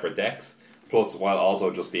two separate decks, plus while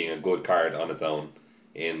also just being a good card on its own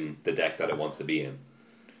in the deck that it wants to be in.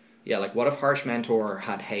 Yeah, like what if Harsh Mentor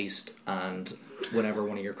had haste, and whenever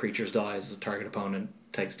one of your creatures dies, the target opponent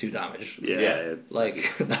takes 2 damage? Yeah.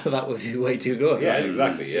 Like, that would be way too good. Yeah, right?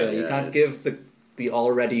 exactly. Yeah, You can't give the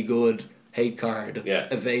already good hate card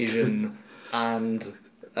evasion and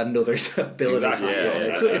another ability.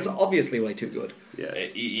 Exactly. It's obviously way too good. Yeah.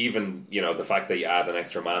 Even the fact that you add an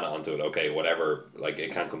extra mana onto it, okay, whatever. Like,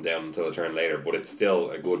 it can't come down until a turn later, but it's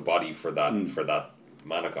still a good body for that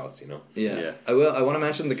mana cost. Yeah. I want to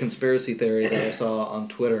mention the conspiracy theory that I saw on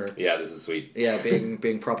Twitter. Yeah, this is sweet. Yeah,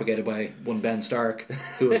 being propagated by one Ben Stark,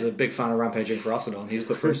 who was a big fan of Rampaging Ferocidon. He was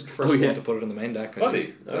the first one to put it in the main deck. Was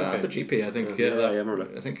he? Okay. At the GP, I think. I remember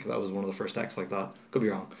that. I think that was one of the first decks like that. Could be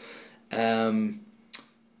wrong.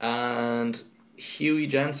 And Huey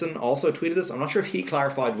Jensen also tweeted this. I'm not sure if he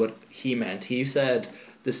clarified what he meant. He said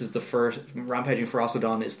this is the first, Rampaging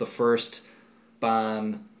Ferocidon is the first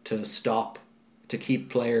ban to keep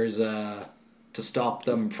players, to stop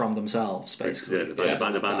them from themselves, basically. The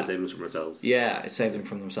ban is saving them from themselves. Yeah, it saved them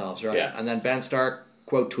from themselves, right? Yeah. And then Ben Stark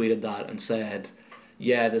quote tweeted that and said,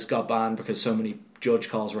 yeah, this got banned because so many judge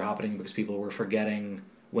calls were happening because people were forgetting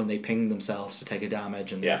when they pinged themselves to take a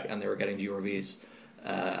damage, and they were getting GRVs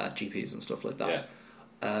at GPs and stuff like that.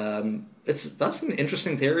 Yeah. That's an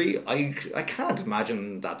interesting theory. I can't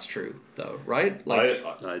imagine that's true though, right? Like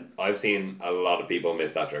I've seen a lot of people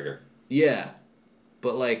miss that trigger. Yeah,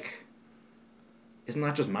 but like, isn't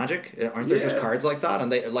that just Magic? Aren't there just cards like that? And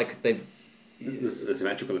they've It's a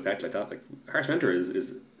symmetrical effect like that. Like Harsh Mentor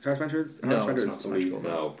is Harsh Mentor is No, Harsh Mentor it's is not somebody-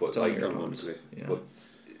 symmetrical. No, but It's only like, your don't opponent. want Yeah. but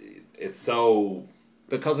it's so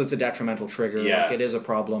Because it's a detrimental trigger, Yeah. like it is a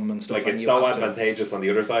problem and stuff. like and it's you so have to- advantageous on the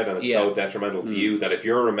other side, and it's Yeah. so detrimental to you that if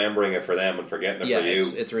you're remembering it for them and forgetting it Yeah, for you,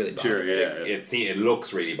 it's really bad. Sure, yeah. it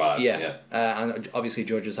looks really bad. Yeah, and obviously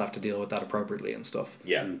judges have to deal with that appropriately and stuff.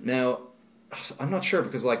 yeah. Now, I'm not sure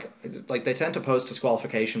because like they tend to post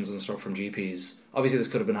disqualifications and stuff from GPs. Obviously, this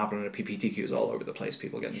could have been happening at PPTQs all over the place.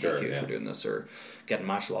 People getting Sure, DQ'd yeah. for doing this, or getting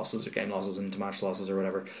match losses or game losses into match losses or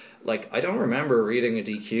whatever. Like, I don't remember reading a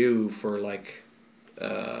DQ for like,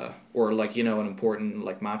 or like an important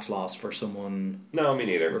like match loss for someone. No, me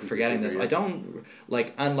neither. Or forgetting this, I don't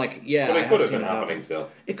like, and like, yeah, But I it could have seen been it happening happen. still.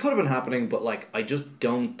 It could have been happening, but like, I just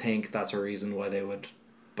don't think that's a reason why they would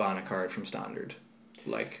ban a card from standard.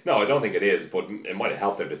 Like, No, I don't think it is, but it might have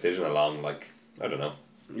helped their decision along. Like, I don't know.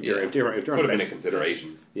 If you're Could on have been a bench-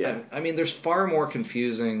 consideration. yeah. I mean, there's far more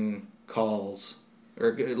confusing calls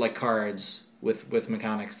or like cards with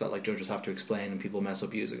mechanics that like judges have to explain and people mess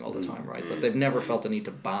up using all the time, right? But they've never felt the need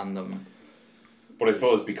to ban them. But I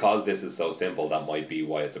suppose because this is so simple, that might be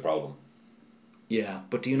why it's a problem. Yeah,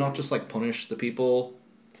 but do you not just like punish the people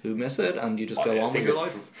who miss it and you just go I on with think your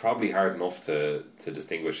it's life? probably hard enough to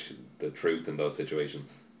distinguish the truth in those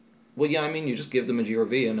situations. Well, yeah, I mean, you just give them a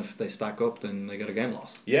GRV, and if they stack up, then they get a game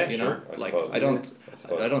loss. Yeah, you sure, know? I like, suppose. I don't, I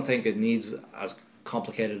suppose. I don't think it needs as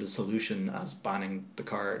complicated a solution as banning the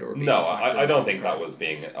card or being No, a factor I in don't the think card. that was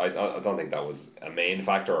being. I don't think that was a main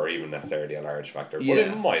factor or even necessarily a large factor. But Yeah,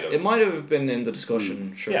 it might have. It might have been in the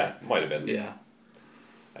discussion. Sure. Yeah, it might have been. Yeah.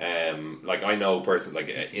 Like I know person like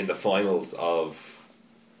in the finals of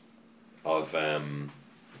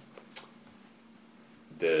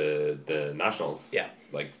the nationals. Yeah.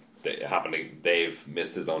 Like it happened. Dave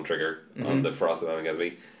missed his own trigger on the Frosted on against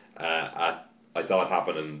me. I saw it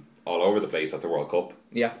happen all over the place at the World Cup.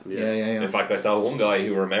 Yeah. In fact, I saw one guy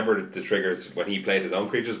who remembered the triggers when he played his own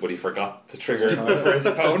creatures, but he forgot to trigger for his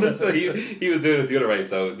opponent, so he was doing it the other way.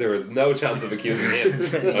 So there was no chance of accusing him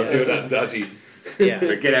of doing that dodgy. Yeah.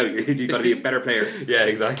 Get out! You got to be a better player. Yeah,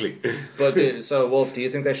 exactly. But so, Wolf, do you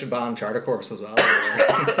think they should ban Charter Course as well?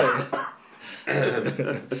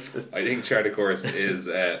 I think Charter Course is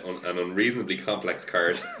an unreasonably complex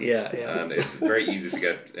card, yeah. and it's very easy to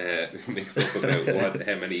get mixed up about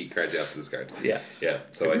how many cards you have to discard. Yeah. Yeah.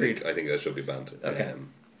 So Agreed. I think that should be banned. Okay.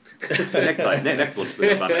 Next time, next one,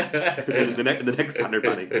 we'll ban it. the next standard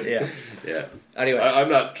banning. Yeah. Yeah. Anyway. I'm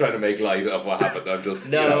not trying to make light of what happened. I'm just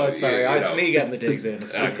No, it's sorry. you It's know. me getting the digs in.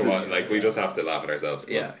 It's Come on, like we just have to laugh at ourselves.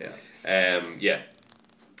 Come Yeah, on. Yeah.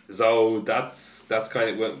 So that's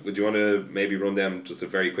kind of. Would you want to maybe run down just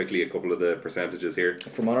very quickly a couple of the percentages here?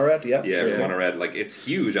 For Monored, yeah. Yeah, sure. from Mono Red, like it's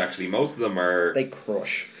huge. Actually, most of them are. They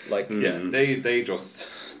crush. Like, Yeah, they just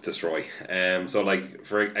destroy. So like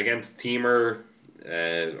for against Teamer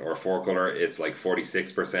or four color, it's like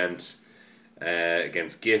 46%.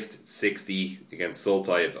 Against Gift, it's 60. Against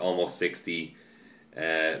Sultai, it's almost 60.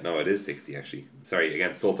 No, it is 60 actually. Sorry,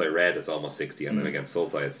 against Sultai Red, it's almost 60, and then against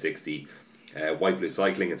Sultai, it's 60. White Blue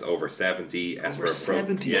Cycling, it's over 70. Over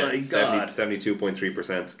 70, yeah, my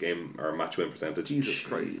 72.3% game or match win percentage. Jesus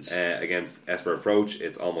Christ. Against Esper Approach,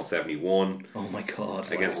 it's almost 71. oh my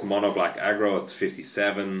god. Against Mono Black Aggro, it's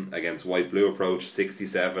 57. Against White Blue Approach,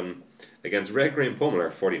 67. Against Red Green Pummeler,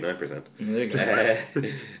 49%. There you go.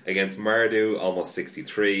 Against Mardu, almost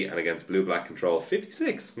 63. And against Blue Black Control,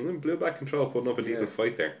 56. Blue Black Control putting up a decent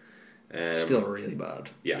fight there. Still really bad.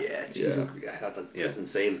 Yeah. Yeah, Jesus. Yeah, that's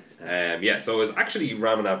insane. So it was actually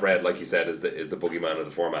Ramanap Red, like you said, is the boogeyman of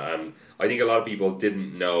the format, and I think a lot of people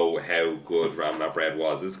didn't know how good Ramanap Red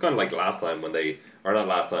was. It's kind of like last time when they, or not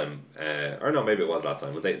last time, or no, maybe it was last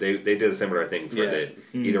time, but they did a similar thing for the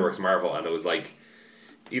Etherworks Marvel, and it was like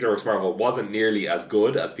Etherworks Marvel wasn't nearly as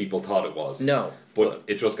good as people thought it was. No. But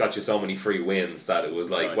it just got you so many free wins that it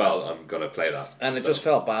was like, Right. well, I'm going to play that. And it So- just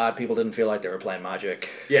felt bad. People didn't feel like they were playing Magic.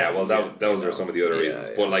 Yeah, well, those are some of the other Yeah, reasons.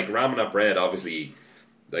 yeah. But like Ramen Up Red, obviously,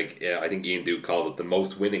 like I think Ian Duke called it the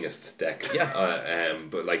most winningest deck. Yeah.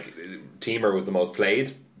 But like Teamer was the most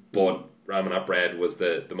played, but Ramen Up Red was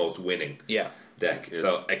the most winning Yeah. deck. Yes.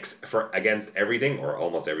 So for against everything or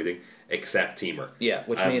almost everything except Teamer. Yeah,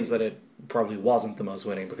 which means that it probably wasn't the most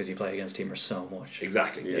winning because you play against Teamers so much.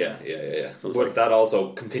 Exactly. Yeah. Yeah. So it's but like- that also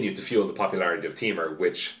continued to fuel the popularity of Teamer,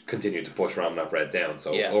 which continued to push Ramen Up Red down.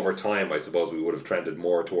 So Yeah. over time, I suppose we would have trended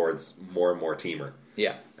more towards more and more Teamer.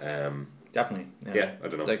 Yeah, Um, definitely. Yeah, I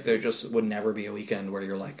don't know. Like there just would never be a weekend where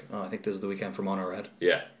you're like, oh, I think this is the weekend for Mono Red.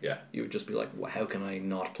 yeah. You would just be like, well, how can I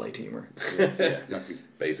not play Teamer? Yeah, exactly.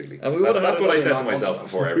 Basically. And we would have That's had what I it said to on myself Monzo.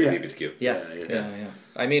 before every Yeah. PBTQ. Yeah.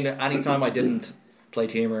 I mean, anytime I didn't play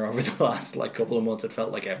Teamer over the last like couple of months, it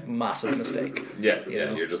felt like a massive mistake. Yeah, You yeah.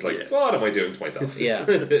 know? You're just like, what am I doing to myself? Yeah,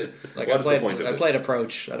 like What's the point of I this? played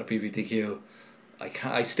Approach at a PPTQ.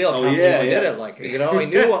 I still Oh, can't yeah, believe I did yeah. it. Like, you know, I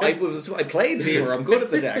knew I played Teamer. I'm good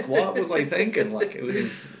at the deck. What was I thinking? Like, it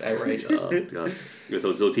was outrageous. Oh, God. Yeah,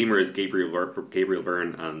 so Teamer is Gabriel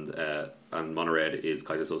Byrne and Mono Red is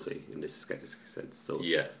Kaito Sose in this sense. So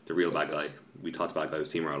Yeah. the real bad guy. We thought the bad guy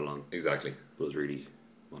was Teamer all along, Exactly. but it was really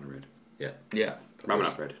Mono Red. Yeah. Yeah,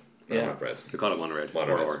 Ramanap Red. Yeah. Bread. They call it Mono Red.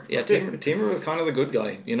 Mono Red. Or. Teamer was kind of the good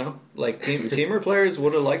guy, you know? Like, Teamer players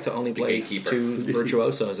would have liked to only play gatekeeper. 2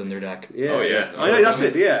 virtuosos in their deck. Yeah, Oh, yeah. Oh, yeah, that's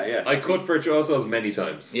it. Yeah, yeah. I cut virtuosos many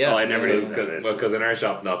times. Yeah. Oh, I never Yeah, did. Because in our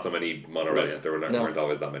shop, not so many mono red. Yeah. There weren't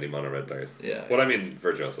always that many mono red players. Yeah. But I mean,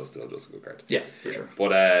 Virtuoso is still just a good card. Yeah, for sure.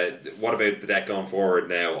 But what about the deck going forward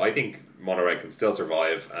now? I think mono red can still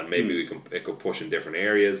survive, and maybe it could push in different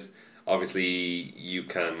areas. Obviously, you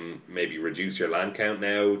can maybe reduce your land count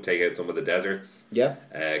now, take out some of the deserts, Yeah.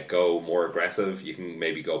 go more aggressive. You can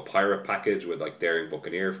maybe go pirate package with like Daring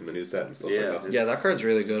Buccaneer from the new set and stuff Yeah. like that. Yeah, that card's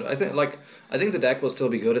really good. I think the deck will still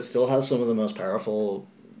be good. It still has some of the most powerful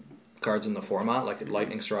cards in the format. Like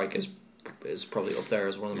Lightning Strike is probably up there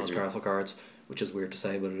as one of the most powerful cards, which is weird to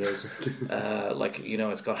say, but it is. Like, you know,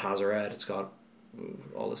 it's got Hazoret, it's got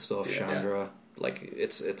all this stuff, Yeah. Chandra. Like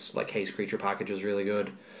it's like Haste Creature package is really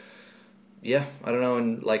good. Yeah, I don't know,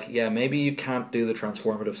 and like maybe you can't do the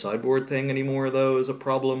transformative sideboard thing anymore though is a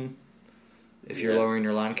problem. If you're Yeah. lowering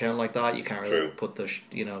your land count like that, you can't really True. put the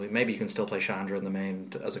maybe you can still play Chandra in the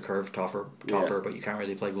main as a curved topper, Yeah. but you can't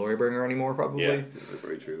really play Glorybringer anymore probably. Yeah.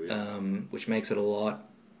 Very true. Yeah. Which makes it a lot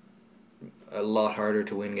harder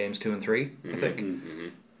to win games 2 and 3, I think. Mm-hmm.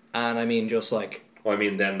 And I mean, just like Well, I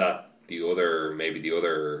mean, then the other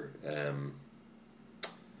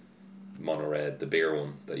mono red, the bigger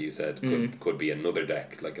one that you said, could be another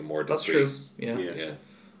deck, like a more that's discreet. true. Yeah.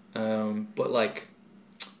 Yeah. But like,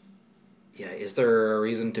 is there a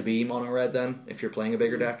reason to be mono red then if you're playing a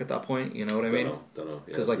bigger deck at that point? You know what I mean? Don't know.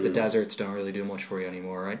 Because like the deserts don't really do much for you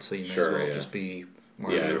anymore, right? So you may Sure, as well yeah. just be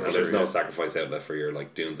more Yeah, of a and reserve. there's no sacrifice outlet for your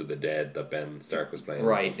like Dunes of the Dead that Ben Stark was playing. and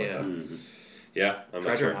Right, stuff like yeah. that. Mm-hmm. Yeah, I'm not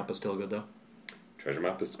Treasure sure. map is still good though. Treasure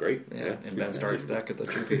map is great. Yeah, in Ben Stark's deck at the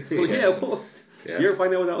GP. Well, yeah, well, Yeah. you ever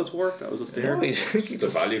find out what that was for? That was upstairs. No, he It's a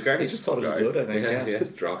value card. He just thought it was Right. good, I think. yeah, Yeah. yeah.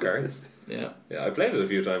 Draw cards. Yeah. Yeah, I played it a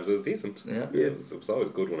few times. It was decent. Yeah. It was always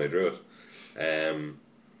good when I drew it.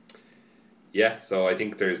 Yeah, so I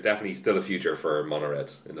think there's definitely still a future for mono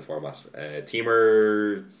red in the format.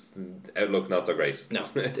 Teamer's outlook not so great. No,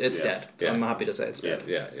 it's Yeah. dead. Yeah. I'm happy to say it's dead.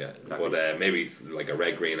 Yeah. Exactly. But maybe like a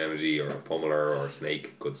red green energy or a pummeler or a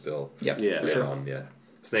snake could still Yep. Yeah. for play sure. on. Yeah,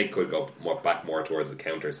 snake could go back more towards the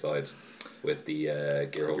counter side with the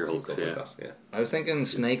gear hooks and hooks, stuff yeah. like that. Yeah, I was thinking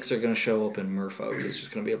snakes are going to show up in Merfolk. It's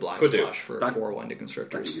just going to be a black Could do. splash for That- 4 winded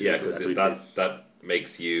constructors. yeah, because That's that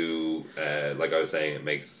makes you like I was saying, it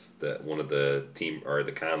makes one of the team or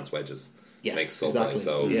the cans wedges Yes, makes Sultai. exactly.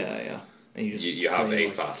 So yeah. And you just you have play, 8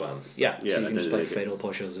 like- fast lands. Yeah, Yeah, so you that can just does play make it. fatal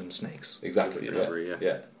pushes and snakes. exactly. Whatever,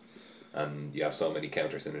 Yeah. And you have so many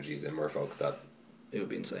counter synergies in Merfolk that It would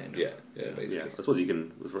be insane. yeah, Yeah, basically. I suppose you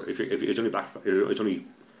can if it's only black. It's only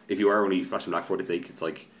if you are only splashing black for the sake. It's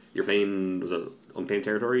like you're playing unclaimed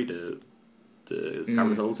territory. The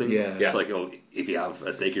Scavenger Tunnel thing. yeah. Yeah. It's like if you have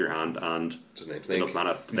a snake in your hand and Just name snake. enough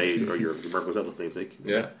mana to play, or your Merfolk will name snake.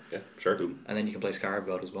 Yeah, sure. Boom. And then you can play Scarab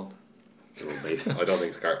God as well. You know, play. I don't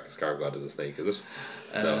think Scarab God is a snake, is it?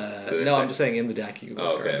 it's an No, insect. I'm just saying in the deck you can play Oh,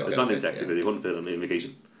 Scarab okay, God. It's not an okay, insect yeah. because you wouldn't fit on the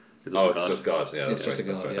invocation. It's Oh, a it's god. just God. Yeah, It's that's just right. a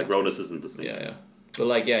That's god, right. Like Ronus isn't the snake. Yeah. But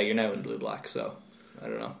like, you're now in blue-black, so I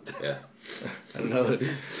don't know. Yeah. I don't know.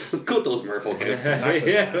 Let's cut those Merfolk out.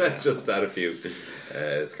 Yeah, let's just add a few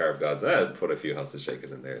Scarab Gods. Put a few Hostage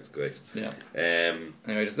Shakers in there. It's great. Yeah. Um,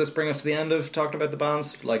 Anyway, does this bring us to the end of talking about the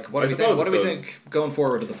bands? Like, what I do we think? suppose What it do we does. think going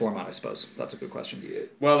forward to the format? I suppose that's a good question.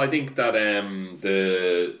 well, I think that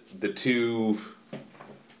the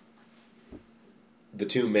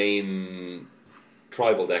two main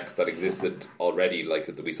tribal decks that existed already, like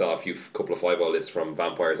we saw a couple of 5-0 lists from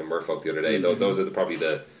Vampires and Merfolk the other day. Those are probably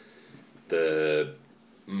the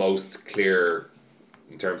most clear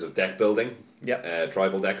in terms of deck building. Yeah.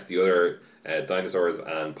 Tribal decks. The other dinosaurs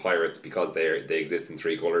and pirates, because they exist in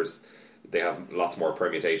 3 colors, they have lots more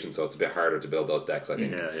permutations, so it's a bit harder to build those decks, I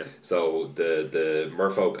think. Yeah. So the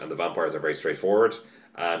Merfolk and the Vampires are very straightforward,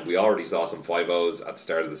 and we already saw some 5-0s at the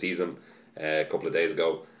start of the season a couple of days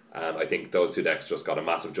ago, and I think those 2 decks just got a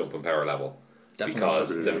massive jump in power level. Definitely.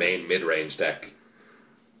 Because the main mid-range deck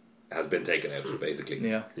has been taken out, basically.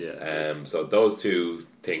 Yeah. So those 2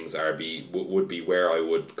 things would be where I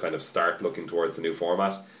would kind of start looking towards the new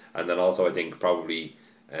format, and then also I think probably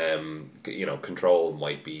Control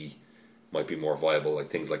might be more viable, like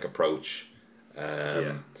things like Approach.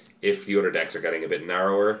 If the other decks are getting a bit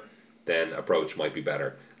narrower, then Approach might be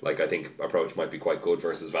better. Like, I think Approach might be quite good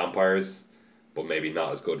versus Vampires, but maybe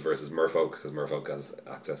not as good versus Merfolk, because Merfolk has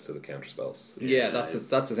access to the counter spells. Yeah, that's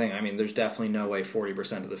the thing. I mean, there's definitely no way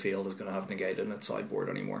 40% of the field is going to have Negate in its sideboard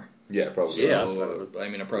anymore. Yeah, probably. Yeah. So, I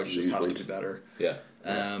mean, Approach just has to be better. Yeah.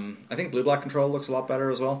 I think Blue-Black Control looks a lot better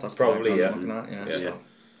as well. That's Probably, the deck I'm looking at. Yeah.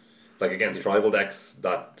 Like against tribal decks,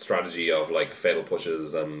 that strategy of like fatal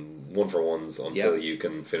pushes and 1-for-1s until you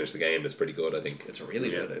can finish the game is pretty good, I think. It's really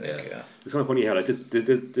good, I think, yeah. It's kind of funny how like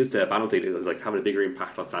this ban update is like having a bigger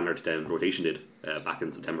impact on Standard than Rotation did back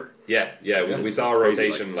in September. Yeah. We saw it's a crazy,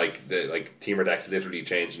 rotation, like teamer decks literally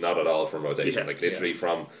changed not at all from rotation. Like literally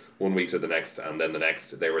from 1 week to the next, and then the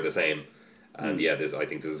next they were the same. And I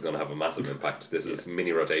think this is going to have a massive impact. This is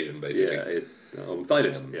mini rotation, basically. Yeah, I'm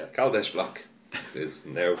excited. Kaladesh block is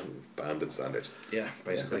now banned in Standard. Yeah,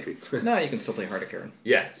 basically. No, you can still play Heart of Karen.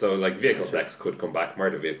 Yeah, so like vehicles decks could come back.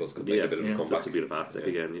 Murder vehicles could make a bit of a comeback. Just to be the fast deck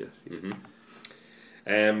again.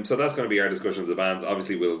 So that's going to be our discussion of the bans.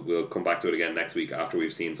 Obviously, we'll come back to it again next week after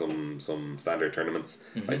we've seen some Standard tournaments.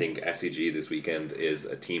 I think SCG this weekend is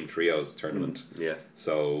a team trios tournament. Yeah.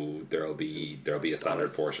 So there'll be a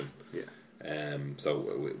Standard portion. Yeah.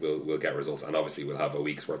 So we'll get results, and obviously we'll have a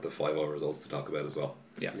week's worth of 5-0 results to talk about as well.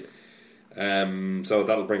 Yeah. So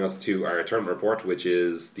that'll bring us to our tournament report, which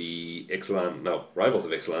is the Rivals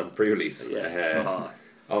of Ixalan pre-release. Yes.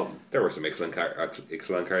 There were some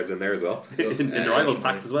Ixalan cards in there as well. in the Rivals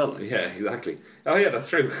packs as well. Yeah, exactly. Oh yeah, that's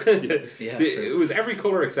true. True. It was every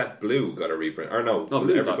colour except blue got a reprint. Or no, it was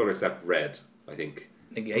every colour except red, I think.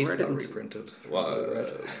 Negate got reprinted. Well,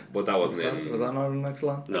 but that wasn't in... Was that not an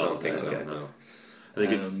Excellent? No, I don't think so, okay. no.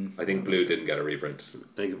 I think blue didn't get a reprint.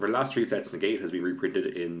 I think for the last 3 sets, Negate has been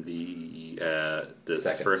reprinted in the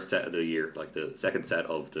first set of the year, like the second set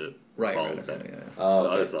of the fall set. Yeah.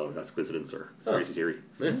 That's coincidence or conspiracy theory.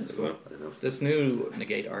 Yeah, that's cool. I don't know. This new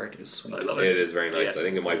Negate art is sweet. I love it. It is very nice. Yeah. I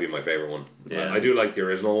think it might be my favourite one. Yeah. I do like the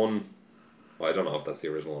original one. Well, I don't know if that's the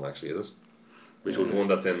original one actually, is it? Which The one? one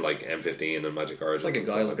that's in like M15 and Magic Origins. It's like a and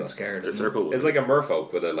guy stuff looking like that. scared. The isn't it? circle one. It's like a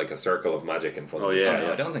merfolk with a circle of magic in front Oh, of his yeah. No,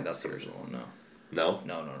 chest. I don't think that's the original one, no. No?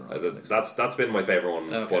 No. I don't think so. That's been my favourite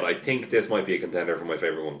one, Okay. but I think this might be a contender for my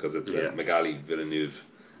favourite one because it's Yeah. Magali Villeneuve,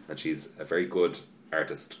 and she's a very good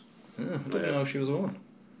artist. I didn't know she was a woman.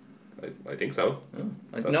 I think so.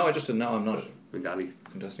 No, I just didn't know. I'm not Magali.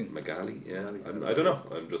 contesting. Magali, yeah. I don't know.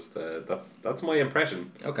 I'm just that's my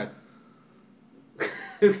impression. Okay.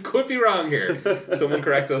 Could be wrong here. Someone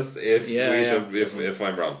correct us if if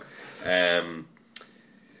I'm wrong.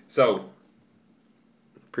 So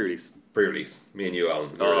pre-release, me and you,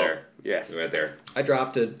 Alan, we were there. Yes. We went there. I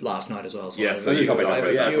drafted last night as well. So Yes, I so have you got I have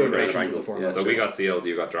that, a yeah, few very iterations of right. the format. So we got sealed.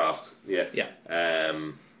 You got draft. Yeah. Yeah.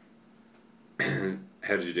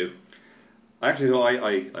 How did you do? Actually, no,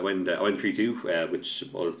 I went 3-2, which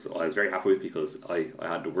I was very happy with because I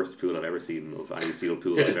had the worst pool I've ever seen of any sealed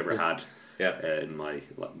pool I've ever had in my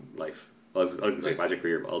life. I was going to say Nice. Magic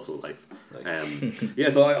career, but also life.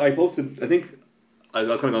 Nice. So I posted. I think I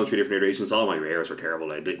was kind of going through different iterations. All my rares were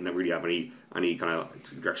terrible. I didn't really have any kind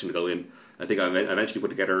of direction to go in. I think I eventually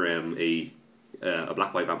put together a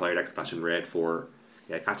black white vampire deck splash in red for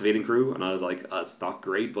Captivating Crew, and I was like, it's not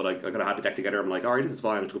great, but I kind of had the deck together. I'm like, alright, this is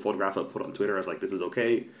fine. I took a photograph, I put it on Twitter. I was like, this is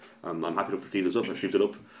okay. I'm happy enough to see this up. I sleeved it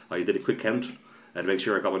up. I did a quick count to make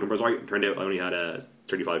sure I got my numbers right. It turned out I only had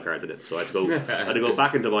 35 cards in it, so I had to go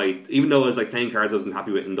back into my, even though I was like playing cards I wasn't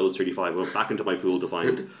happy with in those 35, I went back into my pool to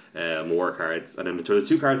find more cards. And then the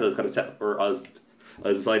 2 cards I was kind of set, or I was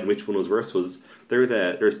deciding which one was worse, was there's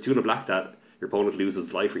 2 in a black that your opponent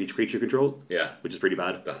loses life for each creature you control. Yeah. Which is pretty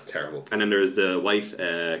bad. That's terrible. And then there's the white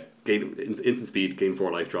instant speed, gain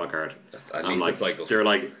 4 life, draw a card. At least it cycles. They're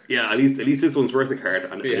like, at least this one's worth a card,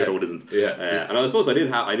 and the other one isn't. Yeah. And I suppose I had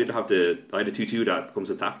a 2/2 that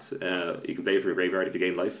comes untapped. You can play it from your graveyard if you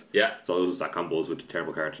gain life. Yeah. So it was that combos with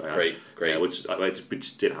terrible cards. Great.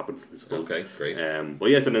 Which did happen, I suppose. Okay, great.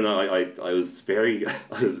 But yes, and then I was very,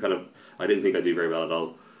 I didn't think I'd do very well at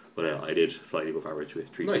all. But I did slightly go forward to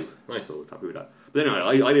it. 3-2. Nice. So I was happy with that. But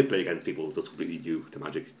anyway, I did play against people just completely new to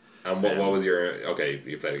Magic. And what was your... Okay,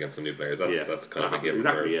 you played against some new players. That's kind of a given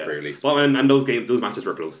for pre-release. Well, and those matches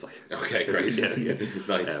were close. Okay, great. Yeah.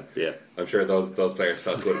 Nice. Yeah. I'm sure those players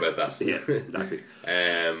felt good about that. Yeah, exactly.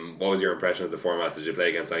 What was your impression of the format? Did you play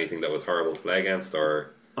against anything that was horrible to play against,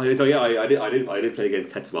 or... I did play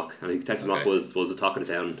against Tetzmock. I think Tetzmock was the talk of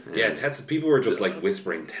the town. People were just like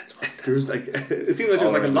whispering Tetzmock. There was like it seemed like there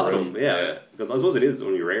was like a lot of them. Yeah, because I suppose it is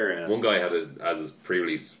only rare. One guy had it as his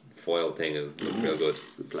pre-release foil thing. It was looked real good.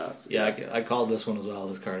 Good class. Yeah, I called this one as well.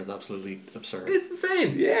 This card is absolutely absurd. It's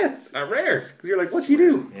insane. Yes. Rare. Because you're like, what do you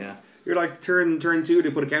do? Yeah. You're like, turn 2, they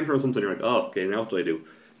put a counter or something. You're like, oh, okay, now what do I do?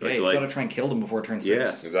 Yeah, Like, you do I- got to try and kill them before turn 6.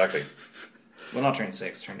 Yeah. Exactly. Well, not turn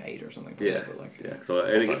 6, turn 8 or something. Yeah, But like, yeah. So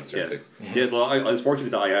I think, Sometimes turn 6. Yeah, so I was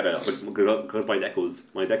fortunate that I had because my deck was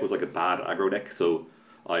like a bad aggro deck, so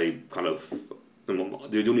I kind of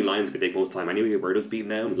the only lines I could take most of the time anyway were just beating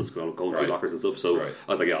down and just going through Right. blockers and stuff. So Right.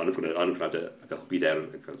 I was like, yeah, I'm just gonna have to beat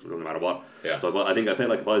down no matter what. Yeah. So but I think I felt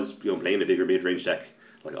like if I was playing a bigger mid range deck,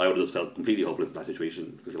 like I would have just felt completely hopeless in that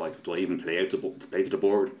situation because you're like, do I even play to the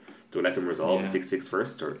board? Do I let them resolve Yeah. 6/6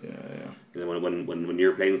 first, or yeah. you know, when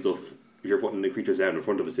you're playing stuff, if you're putting the creatures down in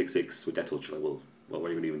front of a 6/6 with Death Touch, you're like, well, what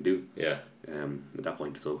are you going to even do? Yeah. At that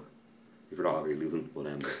point, so if you're not already losing,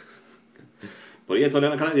 but yeah, so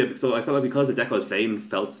then I felt like because the deck I was playing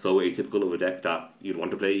felt so atypical of a deck that you'd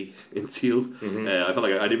want to play in sealed. I felt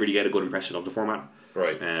like I didn't really get a good impression of the format.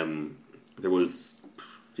 Right. There was,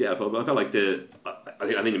 I felt like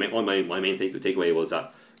I think my main takeaway was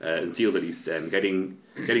that in sealed at least, getting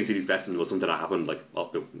City's Blessing was something that happened like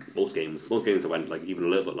most games. Most games that went like even a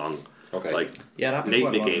little bit long. Okay. Like Yeah, it happened late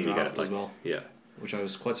quite a lot game in you get draft it like as well. yeah. Which I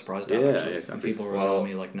was quite surprised at. Yeah, actually. yeah, When exactly. people were Well- telling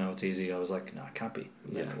me like, no, it's easy. I was like, no, it can't be.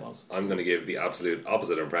 And then Yeah. it was. I'm going to give the absolute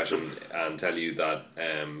opposite impression and tell you that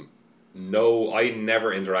no, I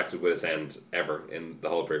never interacted with Ascend ever in the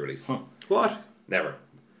whole pre-release. What? Never.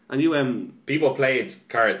 And you People played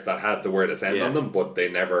cards that had the word Ascend Yeah. on them, but they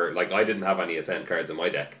never, like, I didn't have any Ascend cards in my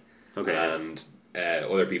deck. Okay. And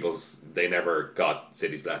other people's, they never got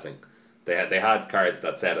City's Blessing. They had cards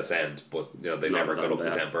that said Ascend, but they Not never got done up to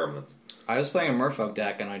that. 10 permanents. I was playing a Merfolk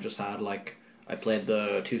deck and I just had like, I played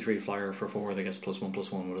the 2/3 flyer for 4 that gets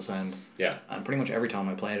 +1/+1 with Ascend. Yeah. And pretty much every time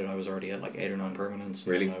I played it, I was already at like 8 or 9 permanents.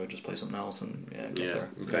 Really? And I would just play something else and get yeah. there.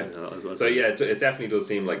 Okay. Yeah, So yeah, it definitely does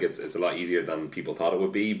seem like it's a lot easier than people thought it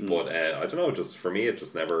would be, but I don't know. Just for me, it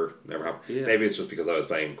just never happened. Yeah. Maybe it's just because I was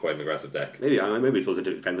playing quite an aggressive deck. Maybe I suppose it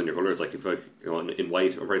depends on your colours. Like if in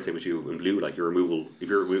white, I'm probably saying with you in blue, like your removal.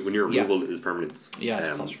 When your Yeah. removal is permanent, Yeah,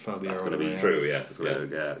 it's claustrophobia That's or going to be whatever, True, yeah, It's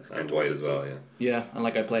gonna, and white as well, yeah. Yeah, and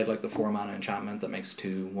like I played like the 4 mana enchantment that makes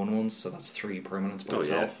 2 1/1s, so that's 3 permanents by Oh,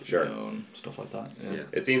 yeah, itself. sure. And stuff like that. Yeah. Yeah.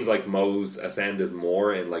 It seems like Mo's Ascend is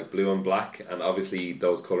more in like blue and black, and obviously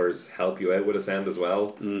those colours help you out with Ascend as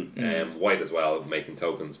well. White as well, making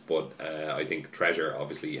tokens, but I think Treasure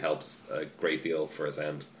obviously helps a great deal for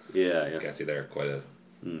Ascend. Yeah. Gets you there quite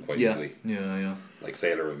Yeah. easily. Yeah. Like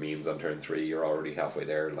Sailor of Means on turn 3, you're already halfway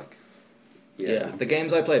there. Like Yeah. The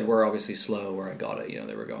games I played were obviously slow where I got it.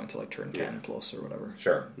 They were going to like turn 10 Yeah. plus or whatever.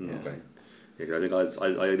 sure, Yeah. okay. Yeah, I think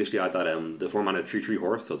I initially had that the 4 mana 3/3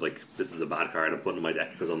 horse. So I was like, this is a bad card I'm putting in my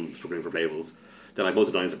deck because I'm struggling for playables. Then like most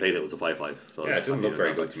of the times I played it was a 5/5. So I Yeah, was it didn't happy look with very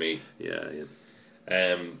that, good like, to me. Yeah.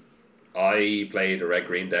 I played a red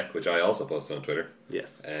green deck, which I also posted on Twitter.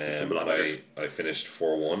 Yes. And I finished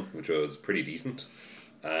 4-1, which was pretty decent.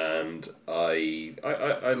 And I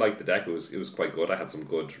liked the deck. It was quite good. I had some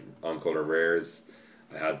good on color rares.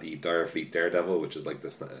 I had the Direfleet Daredevil, which is like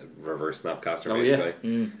this reverse Snapcaster mage yeah.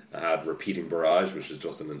 guy. I had Repeating Barrage, which is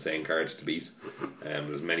just an insane card to beat.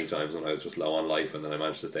 There's many times when I was just low on life, and then I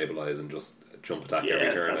managed to stabilize and just jump attack Yeah,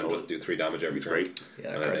 every turn that's and all. just do 3 damage every It's turn. great. Yeah,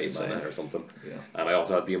 And I that had card's 8 on insane. it or something. Yeah. And I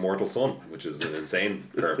also had the Immortal Sun, which is an insane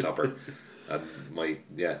curve topper. And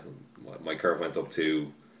my curve went up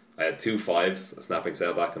to, I had 2 5s, a Snapping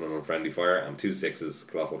Sailback and an Unfriendly Fire, and 2 6s,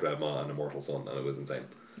 Colossal Dreadmaw and Immortal Sun, and it was insane.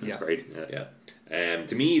 That's great. Yeah. Yeah.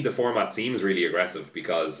 To me, the format seems really aggressive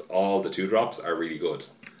because all the 2-drops are really good.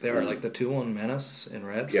 They are like the 2/1 Menace in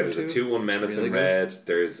red. Yeah, for there's a 2. 2-1 Menace really in good. red.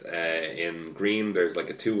 There's in green. There's like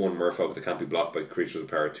a 2-1 Merfolk that can't be blocked by creatures with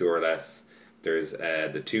power 2 or less. There's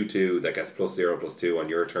the 2/2 that gets +0/+2 on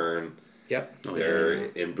your turn. Yep. Oh, There yeah.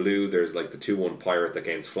 in blue. There's like the 2-1 Pirate that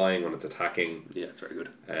gains flying when it's attacking. Yeah, it's very good.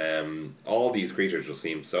 All these creatures just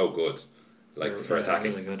seem so good, like for Yeah,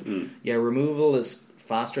 attacking. Really good. Yeah, removal is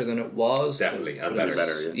faster than it was. Definitely, and but it's-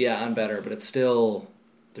 better, yeah. Yeah, and better, but it's still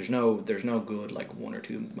there's no good like 1 or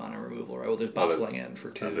 2 mana removal, right? Well, there's Well, baffling end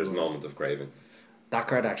for 2. And there's Moment of Craving. That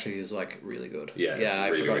card actually is like really good. Yeah, it's I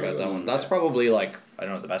really, forgot really about good. that one. That's probably like I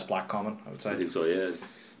don't know the best black common. I would I say. think so. Yeah.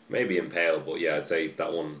 Maybe Impale, but yeah, I'd say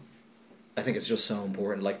that one. I think it's just so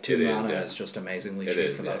important. Like 2 It is, mana yeah. is just amazingly It cheap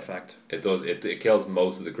is, for yeah. that effect. It does. It kills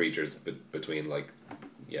most of the creatures between like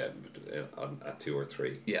at 2 or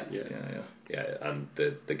 3. Yeah. Yeah. Yeah, and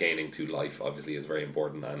the gaining 2 life obviously is very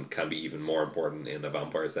important and can be even more important in a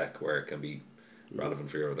Vampire's deck where it can be relevant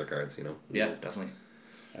for your other cards. Yeah, definitely.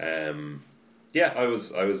 Yeah, I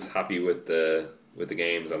was happy with the with the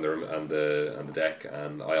games and the deck,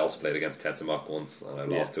 and I also played against Tetsamok once, and I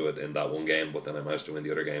lost to it in that one game, but then I managed to win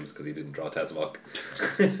the other games because he didn't draw Tetsamok.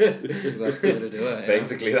 That's the way to do it. Yeah.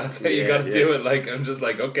 Basically, that's how you got to do it. Like, I'm just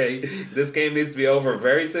like, okay, this game needs to be over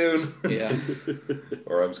very soon, Yeah.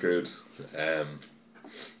 or I'm screwed.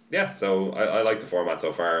 So I like the format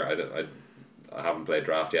so far. I haven't played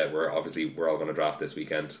draft yet. We're all going to draft this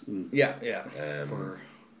weekend. Yeah.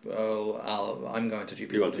 I'm going to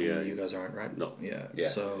GP. You're going to, yeah. You guys aren't, right? No. Yeah.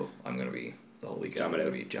 So I'm going to be the whole weekend. Jamming I'm going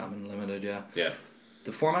out. to be jamming limited. Yeah. Yeah.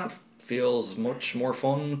 The format feels much more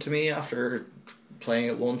fun to me after playing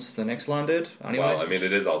it once than Ixalan did. Anyway. Well, I mean,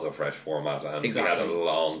 it is also a fresh format, and Exactly. we had a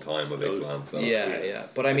long time with Ixalan. So yeah.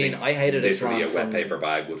 But I mean, think I hated literally Ixalan a wet from paper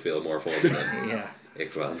bag would feel more fun than Yeah.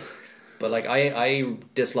 Ixalan. But like I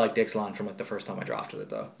disliked Ixalan from like the first time I drafted it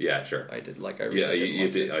though. Yeah, sure. I did like I really Yeah, didn't you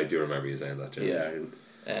like did. it. I do remember you saying that. Jim. Yeah.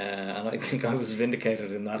 And I think I was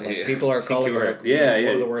vindicated in that. Like Yeah. people are I think calling you it were. like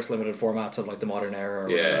one of the worst limited formats of like the modern era. Or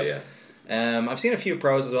whatever. I've seen a few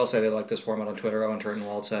pros as well say they like this format on Twitter. Owen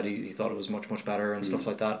Turnwald said he thought it was much better and stuff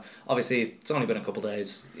like that. Obviously, it's only been a couple of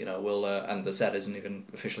days, we'll and the set isn't even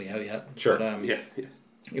officially out yet. Sure. But, Yeah.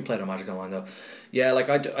 you played on Magic Online though. Yeah, like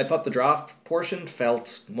I thought the draft portion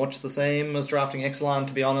felt much the same as drafting Ixalan,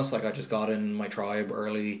 to be honest. Like I just got in my tribe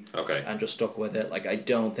early Okay. and just stuck with it. Like I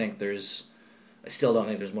still don't think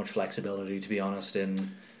there's much flexibility, to be honest,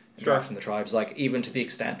 in drafting the tribes. Like even to the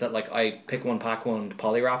extent that like I pick one, pack one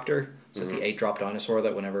Polyraptor. So the 8-drop dinosaur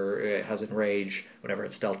that whenever it has Enrage, whenever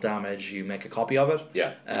it's dealt damage, you make a copy of it.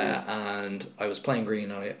 Yeah. And I was playing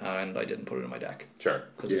green on it, and I didn't put it in my deck Sure.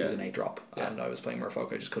 because it was an 8-drop, Yeah. and I was playing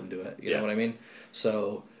Merfolk. I just couldn't do it. You Yeah. know what I mean?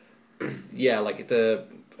 So, yeah, like when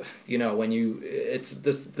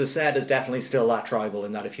the set is definitely still that tribal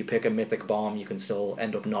in that if you pick a mythic bomb, you can still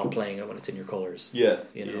end up not playing it when it's in your colors. Yeah.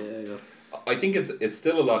 You know. Yeah. I think it's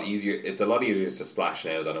still a lot easier. It's a lot easier to splash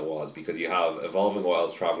now than it was because you have Evolving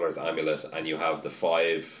Wilds, Traveler's Amulet, and you have the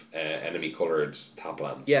 5 enemy colored tap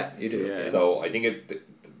lands. Yeah, you do. Yeah. So I think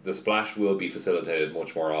the splash will be facilitated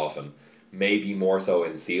much more often. Maybe more so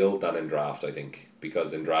in sealed than in draft. I think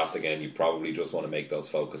because in draft again, you probably just want to make those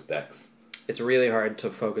focus decks. It's really hard to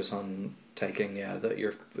focus on taking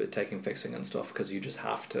you're taking fixing and stuff because you just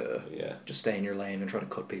have to just stay in your lane and try to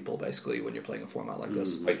cut people basically when you're playing a format like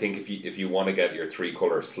this. I think if you want to get your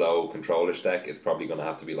 3-color slow controlish deck, it's probably going to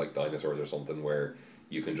have to be like dinosaurs or something where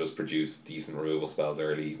you can just produce decent removal spells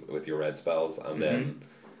early with your red spells and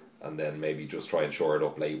then maybe just try and shore it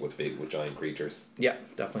up late with giant creatures. Yeah,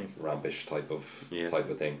 definitely. Rampish type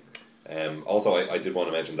of thing. Also, I did want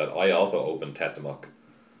to mention that I also opened Tetsamok,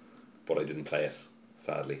 but I didn't play it,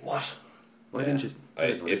 sadly. What? Why didn't you?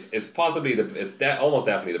 It's possibly almost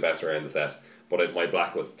definitely the best rare in the set, but my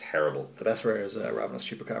black was terrible. The best rare is Ravenous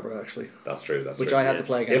Chupacabra, actually. That's true. That's Which true. I had to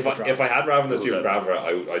play against the draft. If I had Ravenous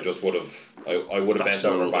Chupacabra, I just would have I would have bent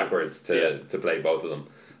over backwards to play both of them.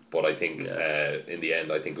 But I think in the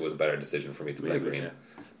end, I think it was a better decision for me to play green.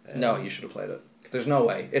 No, you should have played it. There's no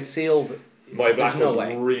way. It's sealed. My black There's no was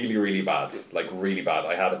way. really, really bad. Like really bad.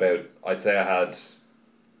 I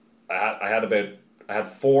had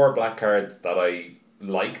 4 black cards that I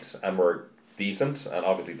liked and were decent, and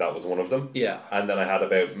obviously that was one of them. Yeah. And then I had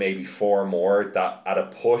about maybe 4 more that at a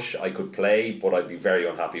push I could play, but I'd be very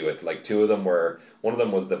unhappy with. Like one of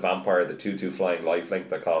them was the vampire, the 2/2 flying lifelink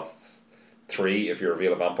that costs 3 if you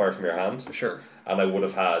reveal a vampire from your hand. Sure. And I would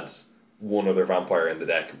have had one other vampire in the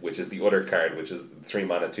deck, which is the other card, which is 3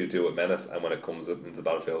 mana 2/2 with menace, and when it comes into the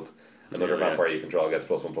battlefield, another vampire you control gets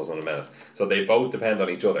 +1/+1 and menace. So they both depend on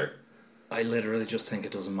each other. I literally just think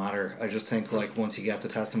it doesn't matter. I just think like once you get to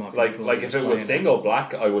Testamok, Like if it was single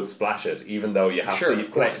black, I would splash it, even though you have to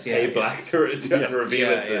pay black to and reveal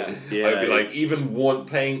it. I'd be like, even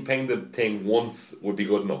paying the thing once would be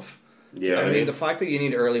good enough. Yeah, I mean the fact that you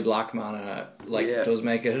need early black mana does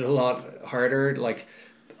make it a lot harder. Like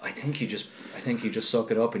I think you just suck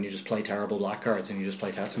it up and you just play terrible black cards and you just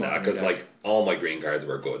play Tetsamok. Because like all my green cards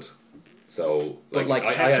were good. So, but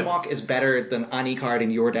Tetsamok is better than any card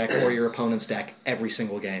in your deck or your opponent's deck every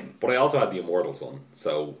single game. But I also had the Immortal Sun,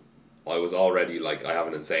 so I was already like I have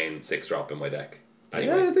an insane 6-drop in my deck.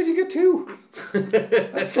 Anyway. Yeah, then you get 2.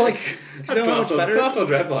 That's like, do you know how much better? Colossal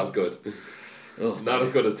Dreadmaw is good. Oh, Not as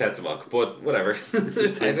good as Tetsamok, but whatever. I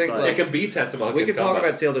think it can beat Tetsamok. We could talk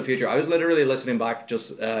about Sealed in Future. I was literally listening back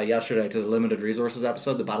just yesterday to the Limited Resources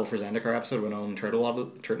episode, the Battle for Zendikar episode when Owen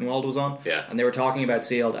Turnwald was on. Yeah. And they were talking about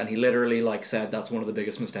Sealed, and he literally said that's one of the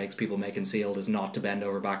biggest mistakes people make in Sealed is not to bend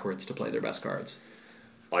over backwards to play their best cards.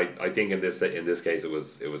 I think in this case it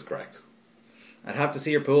was correct. I'd have to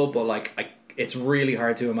see your pool, but it's really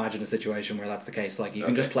hard to imagine a situation where that's the case. Like, you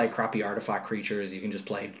can just play crappy artifact creatures, you can just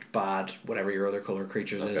play bad, whatever your other colour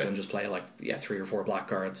creatures is, and just play, like, 3 or 4 black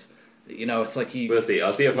cards. You know, it's like We'll see.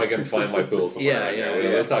 I'll see if I can find my pool somewhere.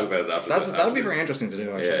 We'll talk about it after. That would be very interesting to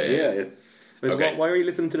do, actually. Yeah. Okay. Why are you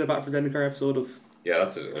listening to the Bat for Zendikar episode of... Yeah,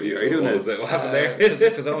 that's it. Are you doing what happened there?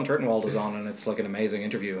 Because Owen Turtenwald is on, and it's like an amazing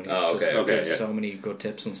interview, and he's okay. so many good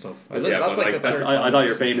tips and stuff. I thought you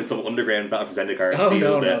were playing in some underground Bat for Zendikar. Oh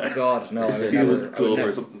no, God, no! I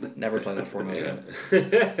would never play that format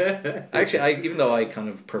again. Actually, even though I kind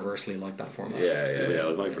of perversely like that format. Yeah, it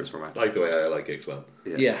was my first format. I like the way I like Ixalan.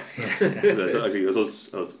 Yeah.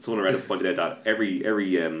 Someone on Reddit pointed out that every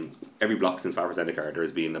block since Bat for Zendikar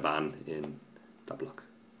there's been a ban in that block.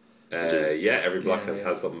 Every block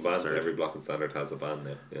has something banned. Absurd. Every block in Standard has a ban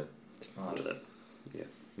now. Yeah. It's mad. Yeah.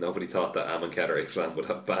 Nobody thought that Amonkhet or Ixalan would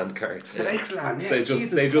have banned cards. Ixalan, yeah.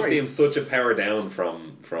 They just seem such a power down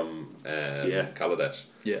from Kaladesh.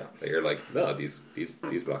 Yeah. That you're like, no, these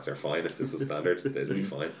blocks are fine. If this was Standard, they'd be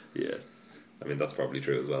fine. Yeah. I mean, that's probably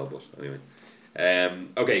true as well, but anyway.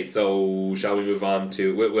 Okay, so shall we move on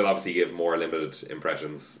to... We'll obviously give more limited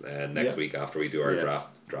impressions next week after we do our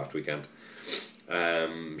draft weekend.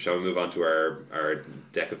 Shall we move on to our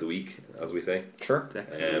deck of the week, as we say? Sure.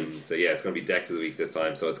 So yeah, it's going to be decks of the week this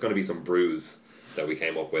time. So it's going to be some brews that we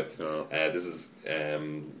came up with. This is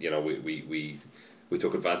we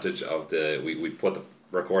took advantage of we put the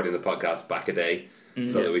recording the podcast back a day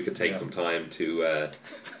so that we could take some time to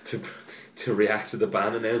react to the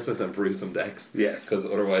ban announcement and brew some decks. Yes, because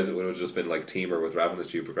otherwise it would have just been like Teamer with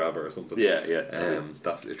Ravenous Chupacabra or something.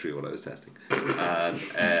 That's literally what I was testing.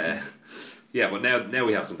 And yeah, but now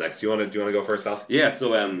we have some decks. Do you want to go first, Al? Yeah.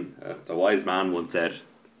 So a wise man once said,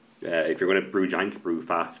 if you're going to brew jank, brew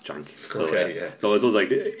fast jank. So, so it was like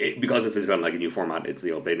because this is kind of like a new format. It's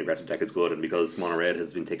playing an aggressive deck is good, and because mono red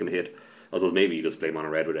has been taking a hit, although maybe you just play mono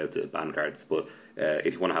red without the ban cards. But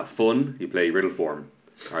if you want to have fun, you play Riddle Form.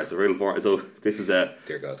 All right, so Riddle Form. So this is a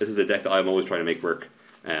deck that I'm always trying to make work,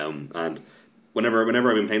 and. Whenever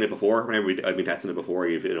I've been playing it before, I've been testing it before,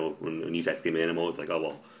 when new sets came in, I'm always like, oh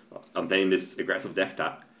well, I'm playing this aggressive deck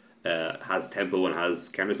that has tempo and has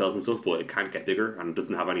counter spells and stuff, but it can't get bigger and it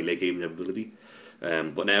doesn't have any late game inevitability.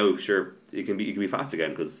 But now, sure, it can be fast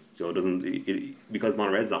again because it doesn't because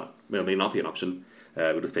mono red's may not be an option.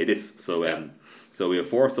 We'll just play this. So we have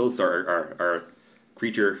 4 Soulscar. Our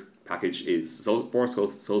creature package is 4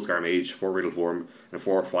 Soulscar Mage, 4 Riddle Form, and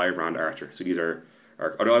 4 Firebrand Archer. So these are.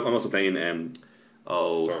 I'm also playing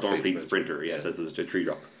Stormfleet Sprinter. Yeah, so this is a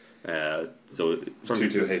 3-drop. So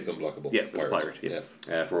 2/2 haste unblockable. Yeah, pirate.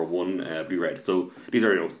 Yeah. For 1 blue red. So these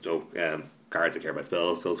are cards that care about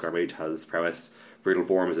spells. Soulscar Mage has prowess. Riddle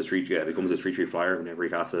Form is a 3. Becomes a 3/3 flyer whenever he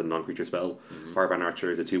casts a non-creature spell. Firebrand Archer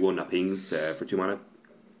is a 2/1 that pings for 2 mana.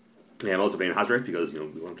 I'm also playing Hazoret because we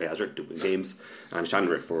want to play Hazoret to win games, and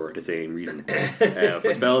Chandra for the same reason.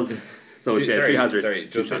 For spells. So it's 3 Hazoret. Sorry,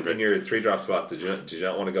 just in your 3-drop spot, did you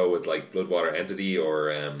not want to go with like Bloodwater Entity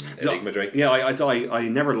or Enigma Drake? Yeah, I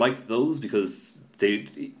never liked those because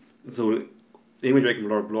Enigma Drake and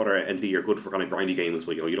Bloodwater Entity are good for kind of grindy games,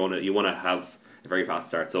 but you want to have a very fast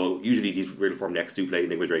start. So usually these Riddle Form decks do play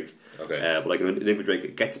Enigma Drake. Okay. But like Enigma Drake,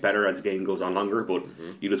 it gets better as the game goes on longer, but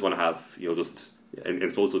you just want to have just an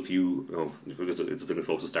explosive it's an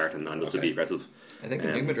explosive start and just to be aggressive. I think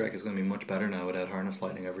Enigma Drake is going to be much better now without Harness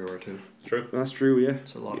Lightning everywhere too. True. That's true, yeah.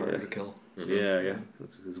 It's a lot harder to kill. Yeah,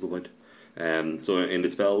 that's a good point. So in the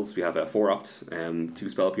spells, we have 4 Opt, 2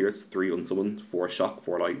 Spell Pierce, 3 Unsummon, 4 Shock,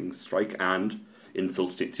 4 Lightning Strike, and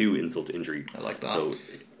 2 Insult Injury. I like that. So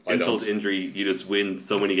insult injury, you just win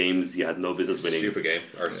so many games you had no business winning. Stupid game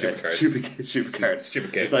or stupid card. Stupid card.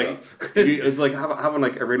 Stupid game. It's like having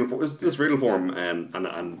like a Riddle Form. This Riddle Form, and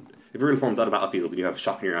if Riddle Form's on a battlefield and you have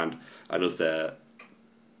Shock in your hand and just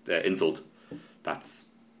insult, that's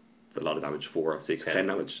a lot of damage. 4, 6, 10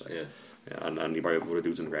 damage. Yeah. And you buy other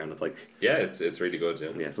dudes on the ground. It's like it's really good.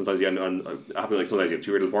 Yeah. Sometimes sometimes you have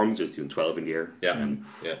 2 Riddle Forms, just doing 12 in the air.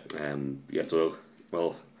 So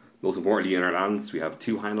most importantly, in our lands, we have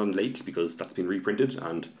 2 Highland Lake because that's been reprinted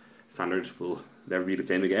and Standard will never be the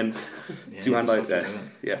same again. 2 Highland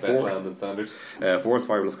Lake, 4 land in Standard. 4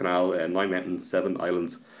 Spiralbluff Canal, 9 mountains, 7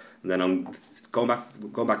 islands, and then I'm going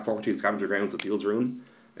back forward to Scavenger Grounds at Fields Ruin.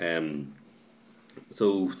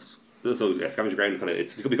 So Scavenger Ground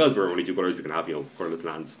it's because we're only 2 colours, we can have colourless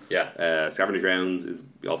lands. Scavenger Grounds is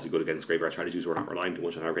obviously good against graveyard strategies. We're not relying too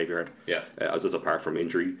much on our graveyard. As just apart from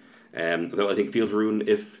injury. Though I think Field Ruin,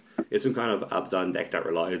 if it's some kind of Abzan deck that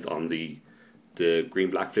relies on the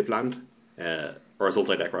green-black flip land, or a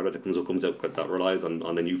Sultai deck rather that comes out that relies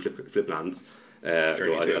on the new flip lands,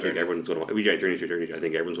 Journey I to think Eternity. everyone's going to want. Journey to Eternity. I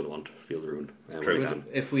think everyone's going to want Field of Ruin. True. when they can.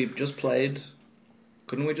 If we just played,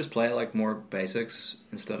 couldn't we just play like more basics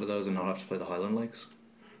instead of those and not have to play the Highland Lakes?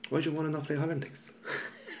 Why'd you want to not play Highland Lakes?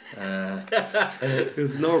 Uh,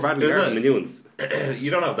 There's no badly There's guarded not- in the new ones. You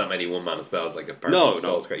don't have that many one mana spells like a part No, of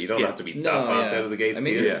no. Soulscar. You don't Yeah. have to be no, that fast yeah. out of the gates. I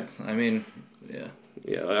mean, do you? Yeah. I mean, yeah.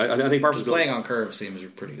 Yeah, I think Barber's Just playing on curve seems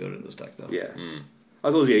pretty good in this deck, though. Yeah. I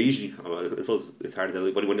suppose usually I suppose it's hard to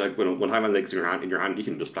tell, but when Highland Lakes in your hand, you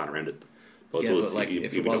can just plan around it. But I Yeah, suppose but like you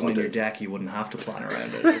if don't it wasn't want in your to. deck, you wouldn't have to plan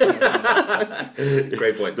around it.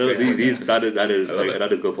 Great point. No, Great point. that is I love it.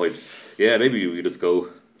 that is a good point. Yeah, maybe we just go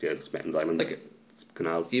just Mountains, Islands, Like,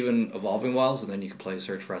 canals. Even Evolving Wilds, and then you could play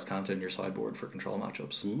Search for Azcanta in your sideboard for control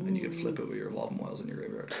matchups, and you could flip it with your Evolving Wilds in your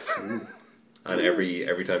graveyard. And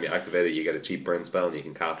every time you activate it, you get a cheap burn spell, and you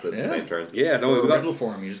can cast it in the Yeah. same turn. Yeah, no, Or we got. Riddle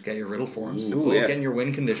Form, you just get your Riddle Forms. Ooh, Ooh, yeah. getting your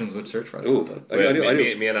win conditions with Search for Ooh, Azcanta. I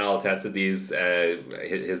do. Me and Al tested these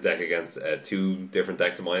his deck against two different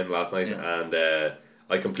decks of mine last night, Yeah. and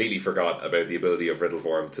I completely forgot about the ability of Riddle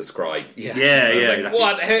Form to scry. Yeah. Yeah, I was yeah, like, exactly.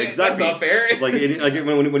 what? That's not fair. It's like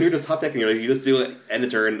when you're just top decking, you just do it end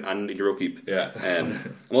of turn and your upkeep. Yeah.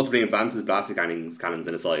 I'm also playing advances, blasted cannons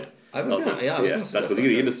in a side. I was Also, gonna- yeah, I was gonna that's suggest because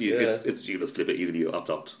you that. just you, Yeah. you just flip it easily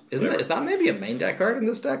up. Is that maybe a main deck card in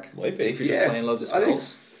this deck? Might be. If you're just playing loads of I think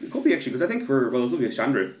spells. it could be actually because I think there's going to be a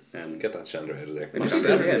Chandra. Get that Chandra out of there. Maybe Might be Chandra,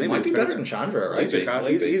 better, yeah, it maybe might be it's better better. than Chandra, It's right? easier to cast,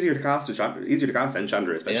 Might be. easier to cast with Chandra, and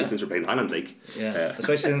Chandra, especially Yeah. since we're playing Highland Lake. Yeah,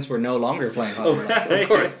 especially since we're no longer playing Highland Lake. Of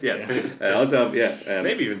course, yeah. Also, have,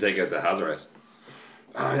 Maybe even take out the Hazaret.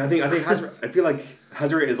 I think Hazard. I feel like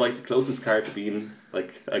Hazard is like the closest card to being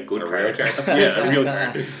like a good A card. real card. Yeah, a real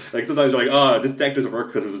card. Like sometimes you're like, oh, this deck doesn't work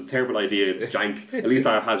because it was a terrible idea. It's jank. At least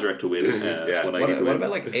I have Hazard to win. Yeah. When I What, need to what win. about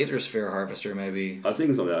like Aether Sphere Harvester maybe? I was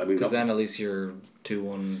thinking something like that. I mean, Because that's- then at least your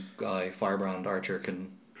 2-1 guy, Firebrand Archer,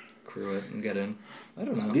 can crew it and get in. I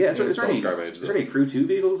don't know. yeah, is there any Soulscar Mage, is there any crew 2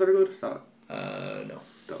 vehicles that are good? No. No.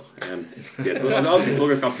 No. Yes, but obviously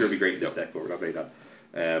Slugger's Copter would be great in this deck, but we're not playing that.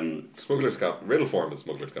 Smuggler's Copter. Riddle Form is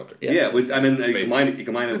Smuggler's Copter. Yeah. And then Basically. you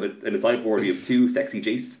combine it with in the sideboard. You have 2 sexy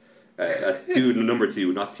Jace. That's number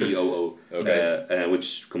 2, not TOO. Okay.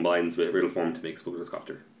 Which combines with Riddle Form to make Smuggler's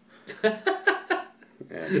Copter.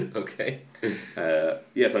 Okay.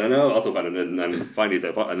 Yes, and I know also found and finally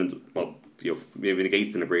maybe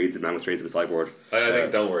negates and abrades and mangled straight to the sideboard. I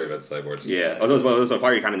think don't worry about the sideboard. Yeah, also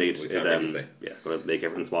Fiery Cannonade We is can't really say. going to make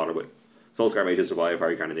everything smaller. But Soulscar Mage survive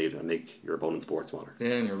Fiery Cannonade and make your opponent's board smaller. Yeah,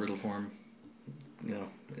 and your Riddle Form,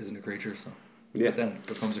 isn't a creature, so. Yeah. But then it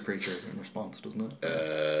becomes a creature in response, doesn't it?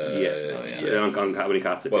 Yes. Oh, yeah. On how many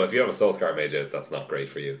cast it? Well, if you have a Soulscar Mage out, that's not great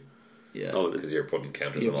for you Yeah. oh, because you're putting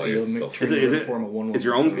counters You- on all your you'll stuff. make- is it Riddle Form a 1/1 is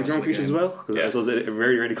your for own the rest of the creatures as game. well? Because Yeah. I suppose it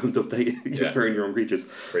very rarely comes up that you Yeah. burn your own creatures.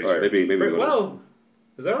 Pretty All right, sure. maybe we'll- Well,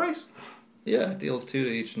 is that right? Yeah, it deals 2 to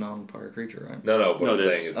each non-power creature, right? No. What No, I'm the-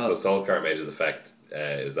 saying is the Soulscar Mage's effect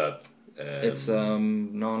is that It's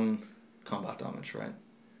non-combat damage, right?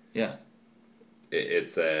 Yeah.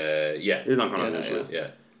 it's yeah. It is not Yeah, chronological. Yeah.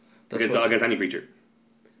 That's Against, what- against any creature.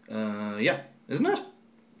 yeah, isn't it?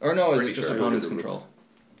 Or no, is Pretty it just sure. opponent's control?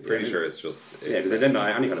 Pretty Yeah. sure it's just. Yeah, It's, because then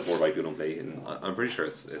any kind of 4x you don't play. And, I'm pretty sure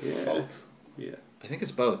it's Yeah. both. yeah, I think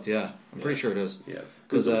it's both, yeah. I'm pretty sure it is. yeah.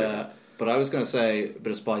 Because, but I was going to say, a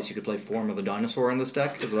bit of spice, you could play Form of the Dinosaur in this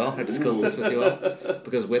deck as well. I discussed this with you all.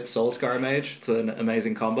 Because with Soulscar Mage, it's an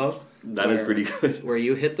amazing combo. That is pretty good. Where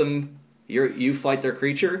you hit them, you fight their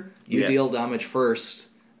creature, you Yeah. deal damage first,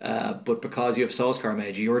 but because you have Soulscar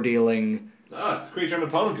Mage, you're dealing... It's creature and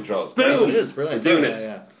opponent controls. Boom! It is, brilliant. We're doing Yeah, it.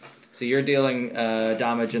 yeah. So you're dealing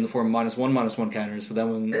damage in the form of -1/-1 counters, so then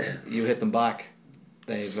when you hit them back,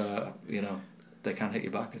 they've, they can't hit you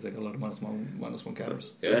back because they got a lot of -1/-1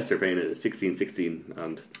 counters. Yeah. Unless they're playing a 16-16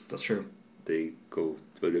 and That's true. they go.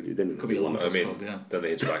 Well, then Could be a long I mean, club, yeah. then they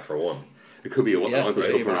hit you back for one. It could be a one Yeah, one right,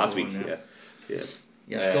 from right, last week. one, Yeah, yeah.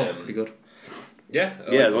 Yeah, still Um, pretty good. Yeah,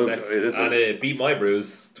 I Yeah, like well, this deck. it is And like- it beat my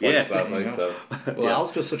bruise twice Yeah. last night. So Well, yeah.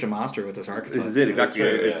 Al's just such a master with this archetype. This is it exactly.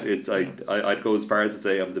 That's true, It's I'd go as far as to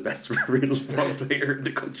say I'm the best Riddle Form player in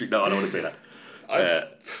the country. No, I don't want to say that.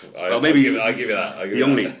 I'll maybe I'll give you that. I'll give The you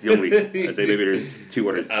only, that. the only. I'd say maybe there's 2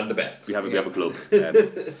 others. And the best. We have a club.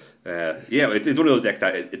 Yeah, it's one of those decks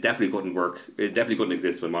that it definitely couldn't work. It definitely couldn't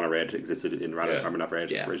exist when Mono Red existed in Yeah. Armor Not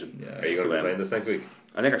Red Yeah. version. Yeah. Are you going to So, be playing this next week?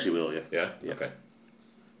 I think I actually will. Yeah. Yeah? Yeah. Okay.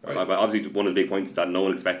 But obviously, one of the big points is that no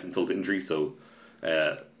one expects insult to injury, so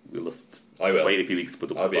we'll just I will. wait a few weeks. Put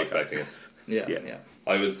the I'll be podcast. expecting it. Yeah, Yeah. yeah.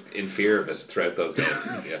 I was in fear of it throughout those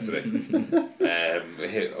games yesterday.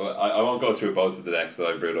 I won't go through both of the decks that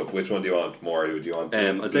I've brewed up. Which one do you want more? Do you want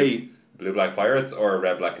I'd say Blue Black Pirates or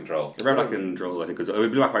Red Black Control? Red Black Control, I think, because Blue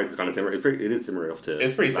Black Pirates is kind of similar. It is similar enough to.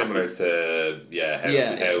 It's pretty last similar week's. to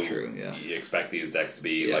how true, yeah. you expect these decks to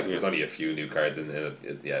be. Yeah. Like there's only a few new cards in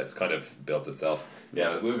it. It's kind of built itself.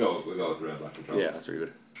 Yeah, we'll go with Red Black Control. Yeah, that's very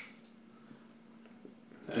good.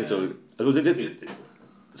 Yeah, so I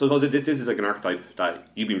suppose this is like an archetype that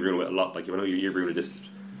you've been brewing with a lot. Like I know you're brewing with this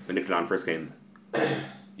when Nixon first came.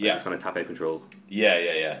 Yeah. It's kind of tap out control.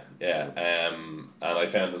 Yeah. And I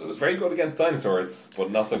found that it was very good against dinosaurs, but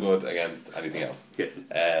not so good against anything else.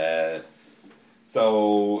 Yeah.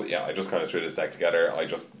 So yeah, I just kind of threw this deck together. I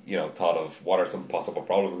just thought of what are some possible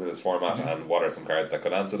problems in this format and what are some cards that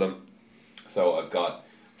could answer them. So I've got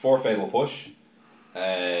 4 Fatal Push,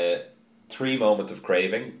 3 Moment of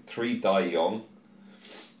Craving, 3 Die Young,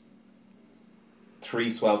 3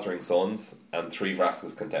 Sweltering Suns, and 3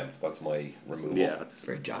 Vraska's Contempt. That's my removal. Yeah, that's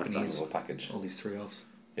Very Japanese. removal package. All these 3-elves.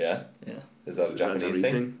 Yeah? Yeah. Is that a Japanese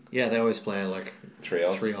thing? Yeah, they always play like 3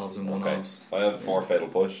 elves? 3 elves and 1 elves. I have 4 Fatal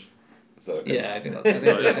Push. Is that okay? Yeah, I think that's.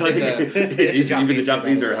 Even the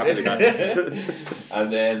Japanese are happy with that.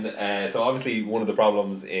 And then, so obviously one of the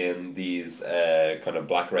problems in these kind of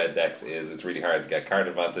black-red decks is it's really hard to get card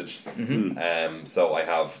advantage. So I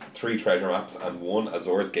have 3 treasure maps and 1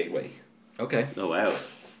 Azor's Gateway. Okay. Oh wow!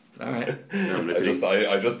 All right.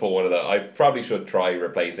 I just put one of the. I probably should try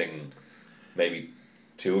replacing maybe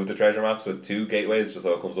 2 of the treasure maps with 2 gateways, just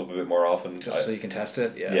so it comes up a bit more often. Just so you can test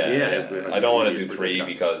it. Yeah. I don't want to do 3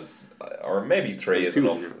 because, or maybe 3 is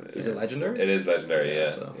enough. Is it legendary? It is legendary. Yeah.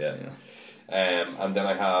 So, And then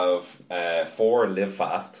I have 4 Live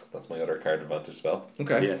Fast. That's my other card advantage spell.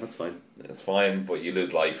 Okay. Yeah, that's fine. It's fine, but you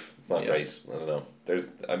lose life. It's not great. I don't know.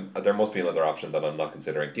 There must be another option that I'm not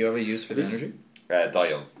considering. Do you have a use for the energy Die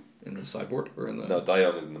Young. in the sideboard or in the? No, Die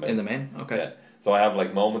Young is in the main. In the main. Okay. Yeah. So I have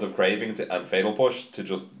like Moment of Craving and Fatal Push to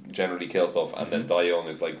just generally kill stuff, and then Die Young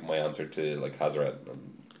is like my answer to like Hazoret.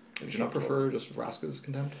 Would you not prefer just Vraska's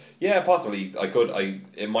Contempt? Yeah, possibly. I could.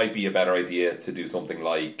 It might be a better idea to do something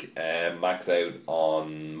like max out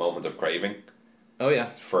on Moment of Craving. Oh yeah.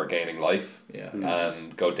 For gaining life. Yeah.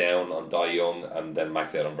 And go down on Die Young and then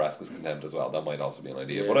max out on Vraska's Contempt as well. That might also be an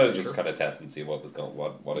idea. But I was just kind of testing and see what was going,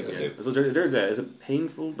 what I could do. So there's is it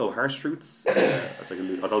painful? No, Harsh Truths. That's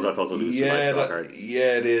like that's also loose life draw cards.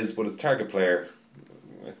 Yeah, it is, but it's target player.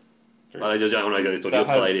 So the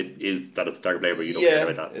upside is that it's a target player, but you don't care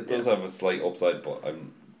about that. It does have a slight upside, but I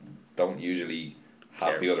don't usually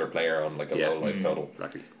have the other player on like a low life total.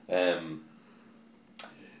 Exactly.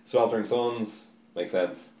 Sweltering Suns makes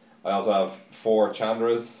sense. I also have 4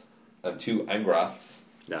 Chandras and 2 Angraths.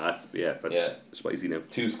 That's spicy now.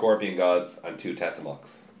 2 Scorpion Gods and 2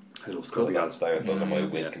 Tetsamoks. I love Scorpion Gods. Those are my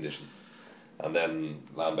win conditions. And then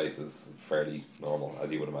land base is fairly normal,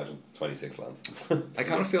 as you would imagine. It's 26 lands. I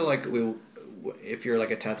kind of feel like if you're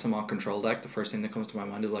like a Tetsamok control deck, the first thing that comes to my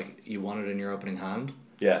mind is like you want it in your opening hand.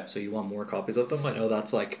 Yeah. So you want more copies of them. I know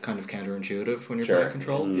that's like kind of counterintuitive when you're playing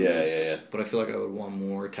control. Yeah. But I feel like I would want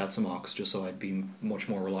more Tetsamoks just so I'd be much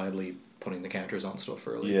more reliably putting the counters on stuff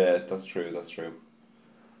early. Yeah, that's true. But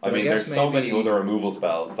I mean, there's so many other removal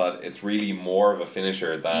spells that it's really more of a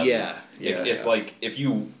finisher than it's like if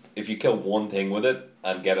you kill one thing with it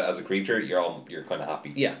and get it as a creature, you're kind of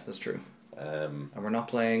happy. Yeah, that's true. And we're not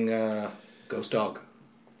playing Ghost Dog.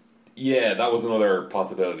 Yeah, that was another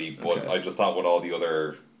possibility, but I just thought with all the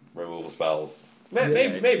other removal spells,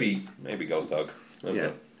 maybe Ghost Dog.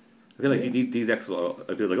 Yeah, I feel like these decks.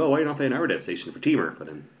 It feels like, why are you not playing Hour Devastation for Teamer? But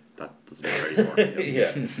then that doesn't matter anymore.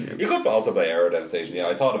 Yeah, you could also play Arrow Devastation. Yeah,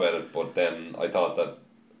 I thought about it, but then I thought that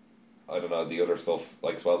I don't know, the other stuff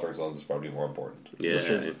like Sweltering Suns is probably more important.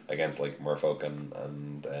 Yeah, against like Merfolk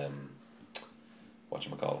and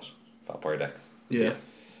whatchamacallit, Vampire decks. Yeah.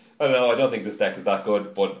 I don't know, I don't think this deck is that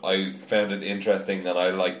good, but I found it interesting and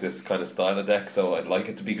I like this kind of style of deck, so I'd like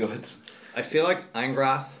it to be good. I feel like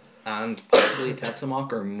Angrath and possibly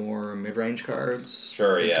Tetsamok are more mid-range cards.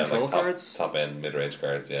 Sure, than yeah, control like cards. top end mid-range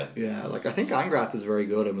cards, yeah. Yeah, like I think Angrath is very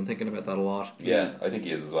good. I've been thinking about that a lot. Yeah, I think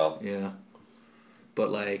he is as well. Yeah.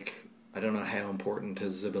 But like, I don't know how important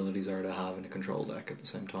his abilities are to have in a control deck at the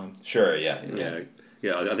same time. Sure, yeah.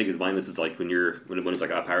 Yeah, I think his minus is like when it's like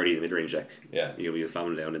a parity in a mid range deck. Yeah, you'll be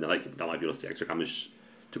slamming down, and then like that might be just the extra damage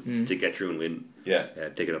to get through and win. Yeah,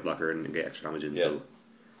 take it a blocker and get extra damage in. Yeah. So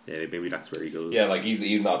yeah, maybe that's where he goes. Yeah, like he's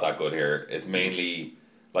not that good here. It's mainly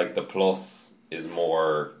like the plus is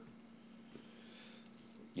more,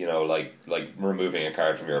 you know, like removing a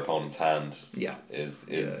card from your opponent's hand. Yeah, is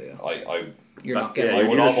you're not getting. I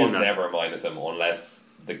would almost never minus him unless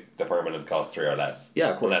the permanent costs 3 or less. Yeah,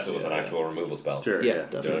 of course. Unless it was an actual removal spell. Sure. Yeah,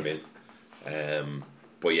 definitely. You know what I mean?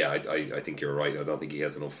 But yeah, I think you're right. I don't think he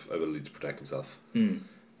has enough ability to protect himself.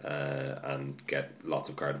 and get lots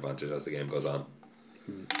of card advantage as the game goes on.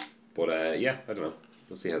 But I don't know.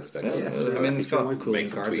 We'll see how this deck goes. I mean, it's got cool Make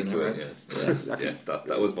some cards tweaks in to it, it. right? Yeah,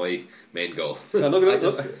 that was my main goal. Look.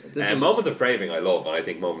 Moment of Craving I love, and I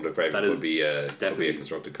think Moment of Craving That is could be a definitely-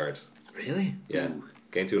 constructed card. Really? Yeah.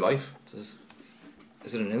 Gain 2 life. Is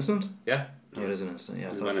it an instant? Yeah. Oh, it is an instant. Yeah, I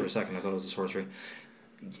thought for a second I thought it was a sorcery.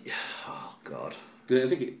 Yeah, oh god. I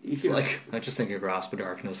think you It's can, like I just think of Grasp of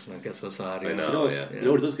Darkness and I get so sad. I know. You know, yeah. you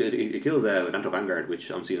know what it does? It kills Nanto Vanguard, which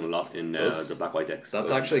I'm seeing a lot in Does? the black white decks.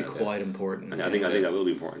 That's actually quite important. I think that will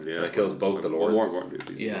be important. Yeah, And it kills both the lords. More important, at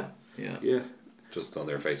least. Yeah. Just on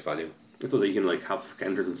their face value. I suppose that you can like have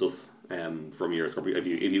counters and stuff from your Scorpion. If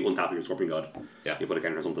you untap your Scorpion God, Yeah. you put a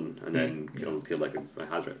counter or something, and then kill like a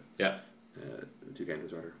Hazret. Yeah. 2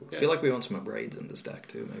 counters rather. I feel like we want some Abrades in this deck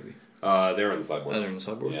too, maybe. They're in the sideboard. They're in the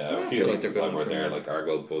sideboard. Yeah, a I few feel like they're the good sideboard enough there, for like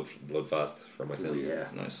Argo's Bloodfast for my sins. Yeah.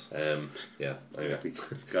 nice. Yeah. Anyway, I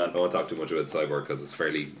God. won't talk too much about the sideboard because it's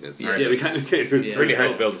fairly. It's hard. Yeah, we can't. It's really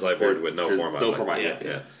hard to build a sideboard with no there's format. No like- format.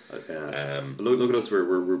 Yeah. Look at us.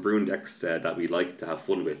 We're brewing decks that we like to have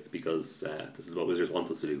fun with because this is what Wizards wants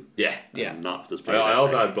us to do. Yeah. And not just play. I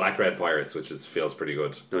also decks. had Black Red Pirates, which feels pretty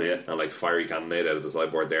good. Oh yeah. And like Fiery Cannonade out of the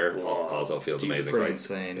sideboard there also feels Jesus, amazing. pretty Right?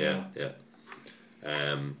 insane,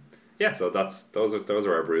 So those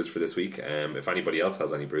are our brews for this week. If anybody else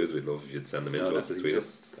has any brews, we'd love if you'd send them in to us, definitely, tweet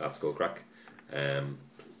us at Skullcrack.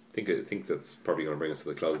 I think that's probably going to bring us to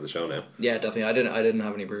the close of the show now. Yeah, definitely. I didn't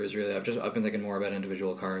have any brews really. I've been thinking more about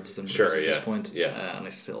individual cards than brews Sure, at yeah, this point. yeah. And I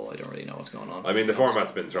don't really know what's going on. I mean, the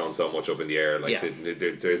format's been thrown so much up in the air. Like, Yeah.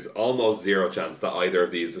 there's almost zero chance that either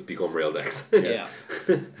of these become real decks. Yeah,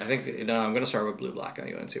 I think I'm going to start with blue black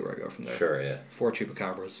anyway and see where I go from there. Sure, yeah. 4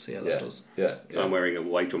 Chupacabras, see how that does. Yeah. I'm wearing a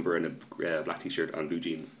white jumper and a black t-shirt and blue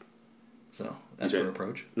jeans. So that's Okay. our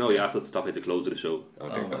approach. No, you asked us to stop at the close of the show. Oh,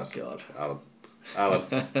 Oh dear my God. god. Alan.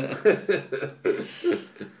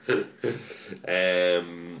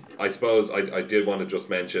 I suppose I did want to just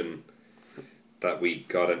mention that we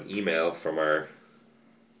got an email from our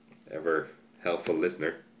ever helpful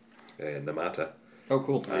listener, Namata, Oh,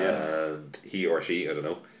 cool. and he or she, I don't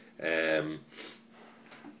know,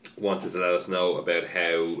 wanted to let us know about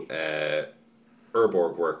how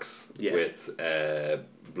Urborg works Yes. with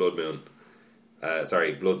Blood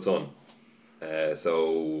Sun.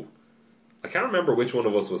 So I can't remember which one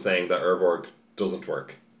of us was saying that Urborg doesn't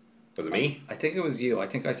work. Was it me? I think it was you. I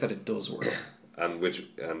think I said it does work.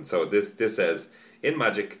 And so this says, in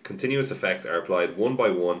Magic, continuous effects are applied one by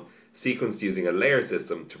one, sequenced using a layer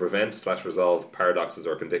system to prevent/resolve paradoxes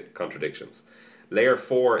or contradictions. Layer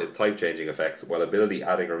 4 is type changing effects, while ability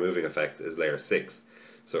adding or removing effects is layer 6.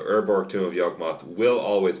 So Urborg, Tomb of Yawgmoth will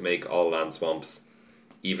always make all land swamps,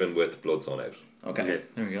 even with Blood Sun out. Okay.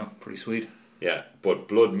 There we go. Pretty sweet. Yeah, but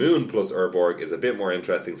Blood Moon plus Urborg is a bit more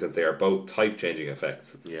interesting since they are both type changing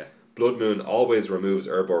effects. Yeah. Blood Moon always removes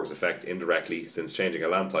Urborg's effect indirectly, since changing a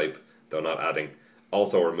land type, though not adding,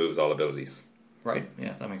 also removes all abilities. Right.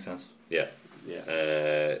 Yeah, that makes sense. Yeah. Yeah.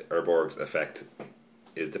 Urborg's effect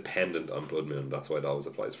is dependent on Blood Moon, that's why it always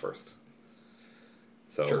applies first.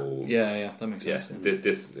 So Sure. Yeah, that makes yeah, sense.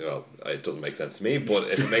 this it doesn't make sense to me, but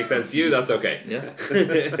if it makes sense to you, that's okay. Yeah.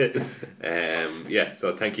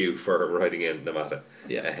 So thank you for writing in, Namata.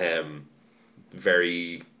 Yeah.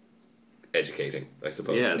 Very educating, I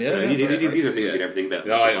suppose. Yeah. Yeah, These are things Yeah. you never think about.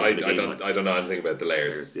 No, I don't know anything about the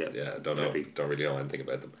layers. Yeah. I don't know. Maybe. Don't really know anything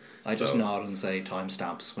about them. I just So- nod and say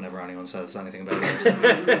timestamps whenever anyone says anything about it.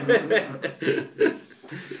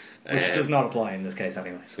 Which does not apply in this case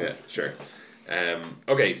anyway. So. Yeah, sure.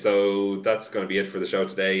 Okay, so that's going to be it for the show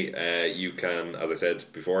today. You can, as I said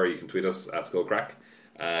before, you can tweet us at Skullcrack.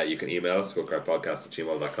 You can email us,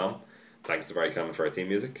 skullcrackpodcast@gmail.com. Thanks to Barry Cannon for our theme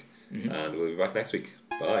music. And we'll be back next week.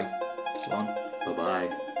 Bye. So on. Bye-bye.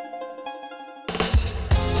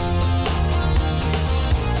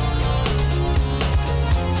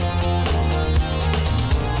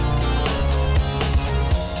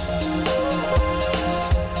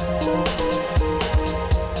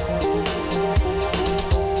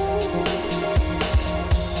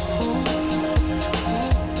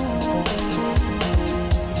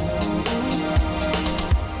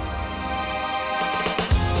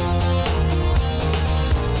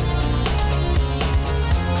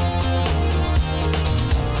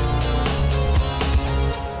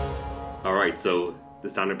 Alright, so the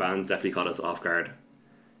standard bans definitely caught us off guard.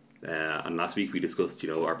 And last week we discussed,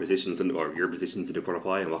 our positions or your positions in the Corner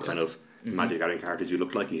Pie and what kind of Magic Gathering characters you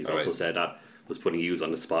looked like. And he's also said that was putting you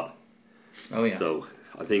on the spot. Oh, yeah. So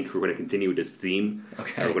I think we're going to continue with this theme.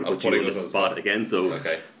 Okay. We're going to Of put you putting on the us on the spot spot. again. So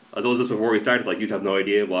Okay. As always, just before we start, it's like you have no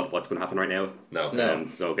idea what's going to happen right now. No.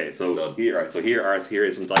 So here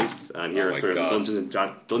is some dice, and here Oh are my sort of God.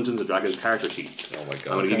 Dungeons and Dragons character sheets. Oh my I'm god.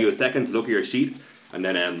 going to give you a second to look at your sheet, and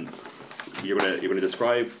then you're gonna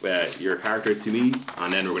describe your character to me,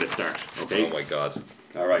 and then we're going to start. Okay. Oh my god.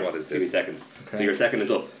 All right. What is Give me a this? second. Okay. So your second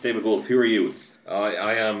is up. David Wolf, who are you?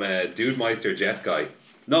 I am Dude Meister Jess Guy.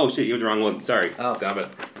 No, shit, you have the wrong one. Sorry. Oh, Damn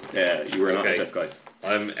it. You were not Okay. a Jess guy.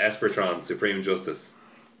 I'm Espertron, Supreme Justice.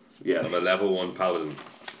 Yes. I'm a level 1 paladin.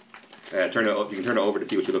 Turn it up. You can turn it over to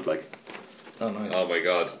see what you look like. oh, nice. Oh my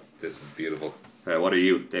god. This is beautiful. What are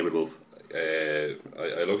you, David Wolf? I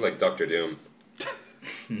look like Doctor Doom.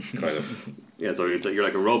 kind of. Yeah, so you're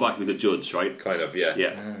like a robot who's a judge, right? Kind of, yeah.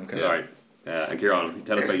 Yeah. Okay. All right. And Kieran,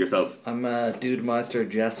 tell us about yourself. I'm a Dude Meister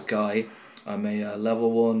Jess Guy. I'm a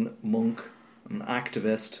level 1 monk. I'm an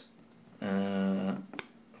activist.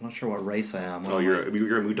 I'm not sure what race I am. Oh, you're a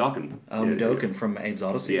Mudokan. I'm Doken from Abe's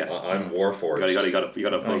Odyssey. Yes. I'm Warforged. You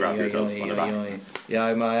got a photograph of yourself on the back. Yeah,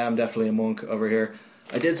 I am definitely a monk over here.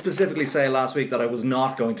 I did specifically say last week that I was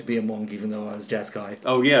not going to be a monk, even though I was Jess Guy.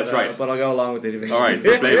 Oh, yeah, that's right. But I'll go along with it. Even All right,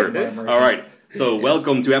 for flavor. All right. So,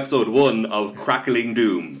 welcome to episode 1 of Crackling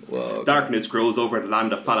Doom. Whoa, okay. Darkness grows over the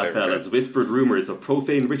land of Falafel as whispered rumours of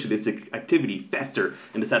profane ritualistic activity fester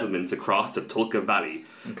in the settlements across the Tulka Valley.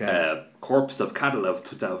 Okay. Corpses of cattle have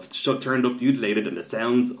turned up mutilated, and the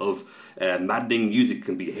sounds of maddening music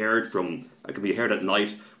can be heard at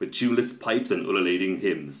night with tuneless pipes and ululating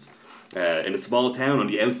hymns. In a small town on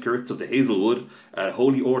the outskirts of the Hazelwood, a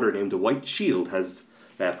holy order named the White Shield has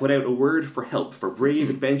put out a word for help for brave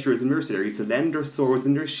adventurers and mercenaries to lend their swords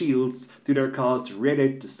and their shields to their cause to rid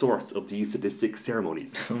out the source of these sadistic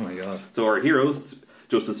ceremonies. Oh my god. So our heroes,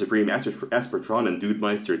 Justice Supreme Espertron and Dude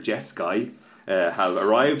Meister Jess Guy, have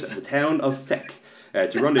arrived at the town of Feck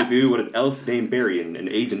to rendezvous with an elf named Barian, an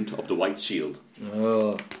agent of the White Shield.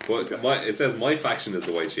 Oh. But it says my faction is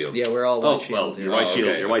the White Shield. Yeah, we're all White Oh, Shield. well, yeah. you're White Shield.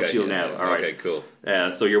 okay, You're White okay, Shield yeah, now. All right. Okay, cool.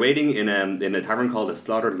 So you're waiting in a tavern called the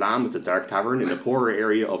Slaughtered Lamb. It's a dark tavern in a poorer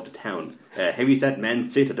area of the town. Heavyset men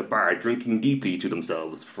sit at the bar drinking deeply to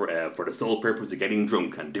themselves for the sole purpose of getting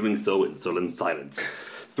drunk and doing so in sullen silence.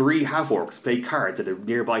 3 half-orcs play cards at a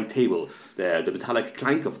nearby table, the metallic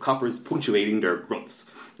clank of coppers punctuating their grunts.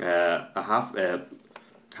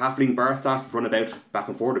 Halfling bar staff run about back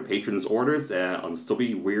and forth with patrons' orders on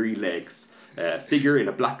stubby, weary legs. A figure in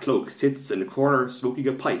a black cloak sits in the corner smoking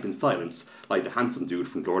a pipe in silence, like the handsome dude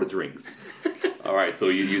from Lord of the Rings. Alright, so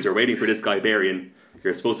you are waiting for this guy, Barian.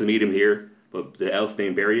 You're supposed to meet him here, but the elf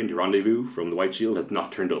named Barian, the rendezvous from the White Shield, has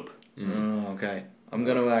not turned up. Oh, okay. I'm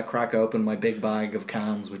going to crack open my big bag of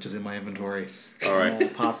cans, which is in my inventory.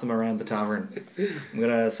 Alright. Pass them around the tavern. I'm going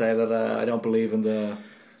to say that I don't believe in the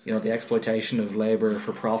exploitation of labour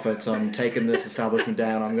for profits. I'm taking this establishment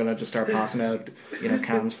down. I'm going to just start passing out,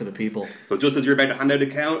 cans for the people. So just as you're about to hand out a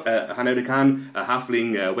can, a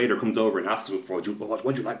halfling waiter comes over and asks what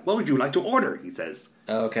would you like to order, he says.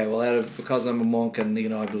 Okay, well, because I'm a monk and,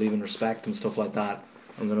 I believe in respect and stuff like that,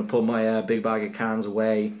 I'm going to put my big bag of cans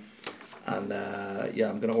away and,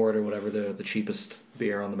 I'm going to order whatever the cheapest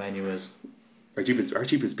beer on the menu is. Our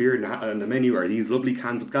cheapest beer on the menu are these lovely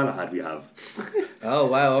cans of Galahad we have. Oh,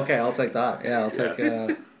 wow, okay, I'll take that. Yeah, I'll take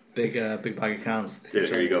big bag of cans.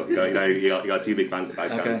 There you go. You got 2 big bags of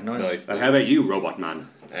cans. Okay, nice. And how about you, Robot Man?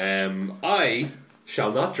 I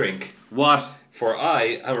shall not drink, What? for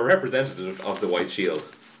I am a representative of the White Shield,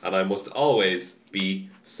 and I must always be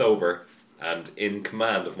sober and in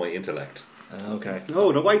command of my intellect. Okay.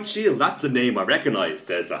 Oh, the White Shield. That's a name I recognise,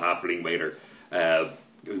 says the halfling waiter.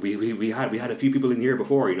 We had a few people in here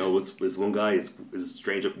before. Was one guy, this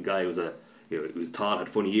strange looking guy, he was tall, had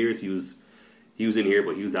funny ears. He was in here,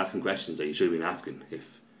 but he was asking questions that he should have been asking,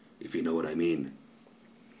 if you know what I mean.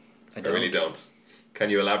 I really don't. Can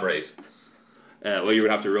you elaborate? Well, you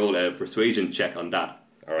would have to roll a persuasion check on that.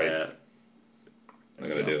 All right. I'm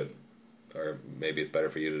going to do it. Or maybe it's better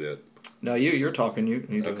for you to do it. No, you're talking. You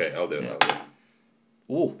do Okay, it. I'll do it. Yeah. I'll do it.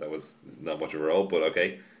 Ooh. That was not much of a roll, but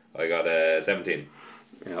okay. I got 17.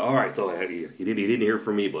 All right, so he didn't hear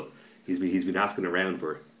from me, but he's been asking around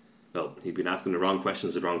he's been asking the wrong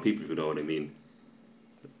questions to the wrong people, if you know what I mean.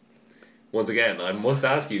 Once again, I must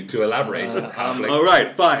ask you to elaborate. All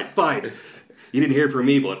right, fine. You didn't hear from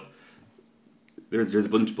me, but there's a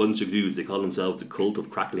bunch of dudes. They call themselves the Cult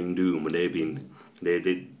of Crackling Doom, and there's been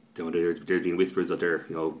whispers that they're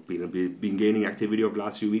been gaining activity over the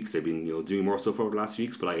last few weeks. They've been doing more stuff over the last few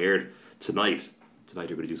weeks. But I heard tonight they're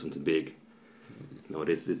going to do something big.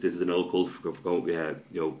 This is an old cult,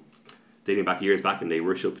 dating back years back, and they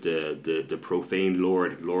worship the profane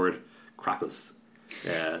Lord Krakus.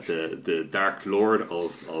 the Dark Lord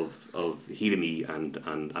of Helimi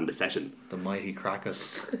and the Session. The mighty Krakus.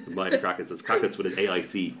 The mighty Krakus. It's Krakus with an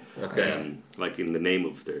AIC, Okay. like in the name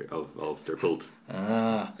of their cult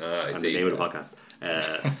Ah. I and see. the name of the podcast.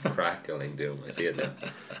 Crackling doom. I see it now.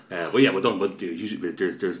 Well, yeah, well done. But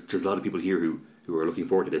there's a lot of people here who are looking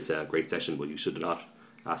forward to this great session, but you should not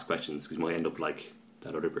ask questions because you might end up like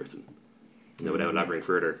that other person. Now, without elaborating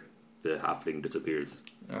further, the halfling disappears.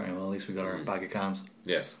 Alright, well, at least we got our bag of cans.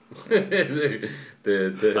 Yes. the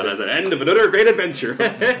And as an end of another great adventure.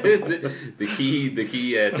 the key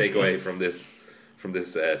takeaway from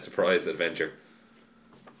this surprise adventure.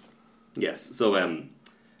 Yes. So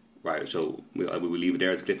right. So we will leave it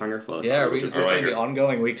there as a cliffhanger. Well, Yeah, is this going to be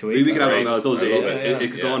ongoing week to week? We can have Right. it. So I love it.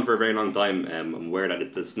 it could go on for a very long time. I'm aware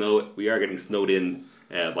that the snow. We are getting snowed in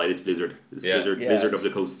by this blizzard. This Yeah. blizzard of the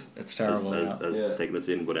coast. It's terrible, Has taken us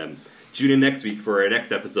in. But tune in next week for our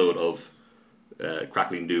next episode of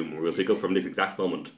Crackling Doom, where we'll pick up from this exact moment